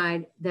other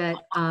side that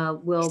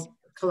will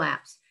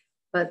collapse.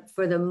 But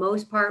for the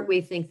most part, we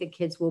think that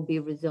kids will be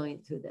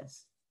resilient through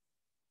this.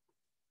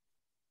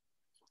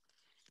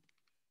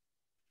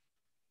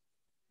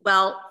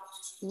 Well,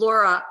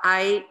 Laura,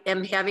 I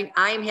am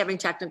having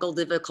technical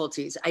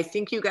difficulties. I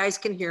think you guys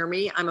can hear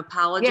me. I'm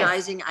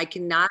apologizing.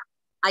 Yes.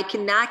 I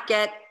cannot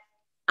get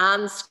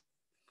on.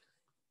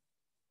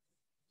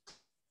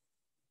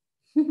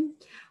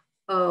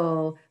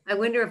 Oh, I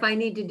wonder if I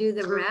need to do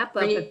the wrap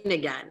up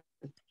again.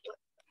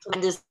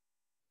 This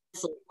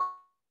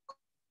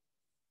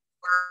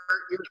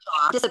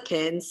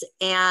participants,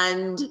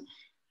 and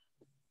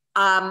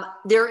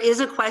there is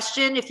a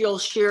question if you'll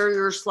share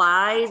your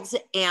slides,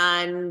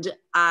 and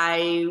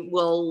I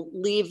will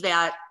leave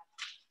that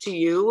to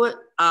you.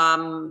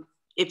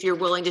 If you're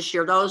willing to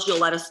share those, you'll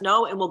let us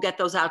know, and we'll get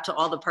those out to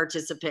all the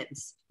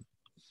participants.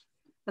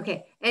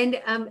 Okay,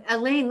 and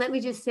Elaine, let me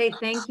just say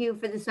thank you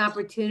for this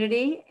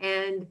opportunity,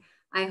 and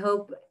I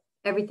hope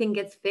everything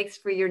gets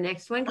fixed for your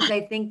next one, because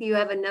I think you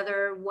have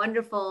another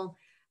wonderful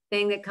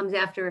thing that comes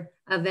after,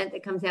 event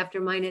that comes after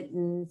mine at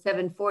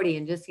 7:40.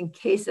 And just in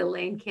case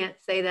Elaine can't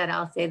say that,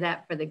 I'll say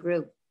that for the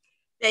group.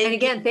 And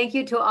again, thank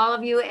you to all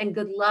of you and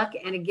good luck.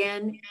 And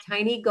again,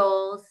 tiny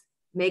goals,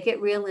 make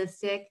it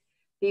realistic,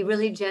 be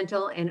really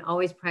gentle, and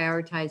always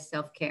prioritize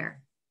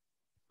self-care.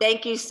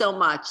 Thank you so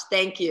much.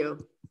 Thank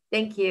you.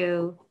 Thank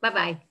you.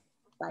 Bye-bye.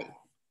 Bye.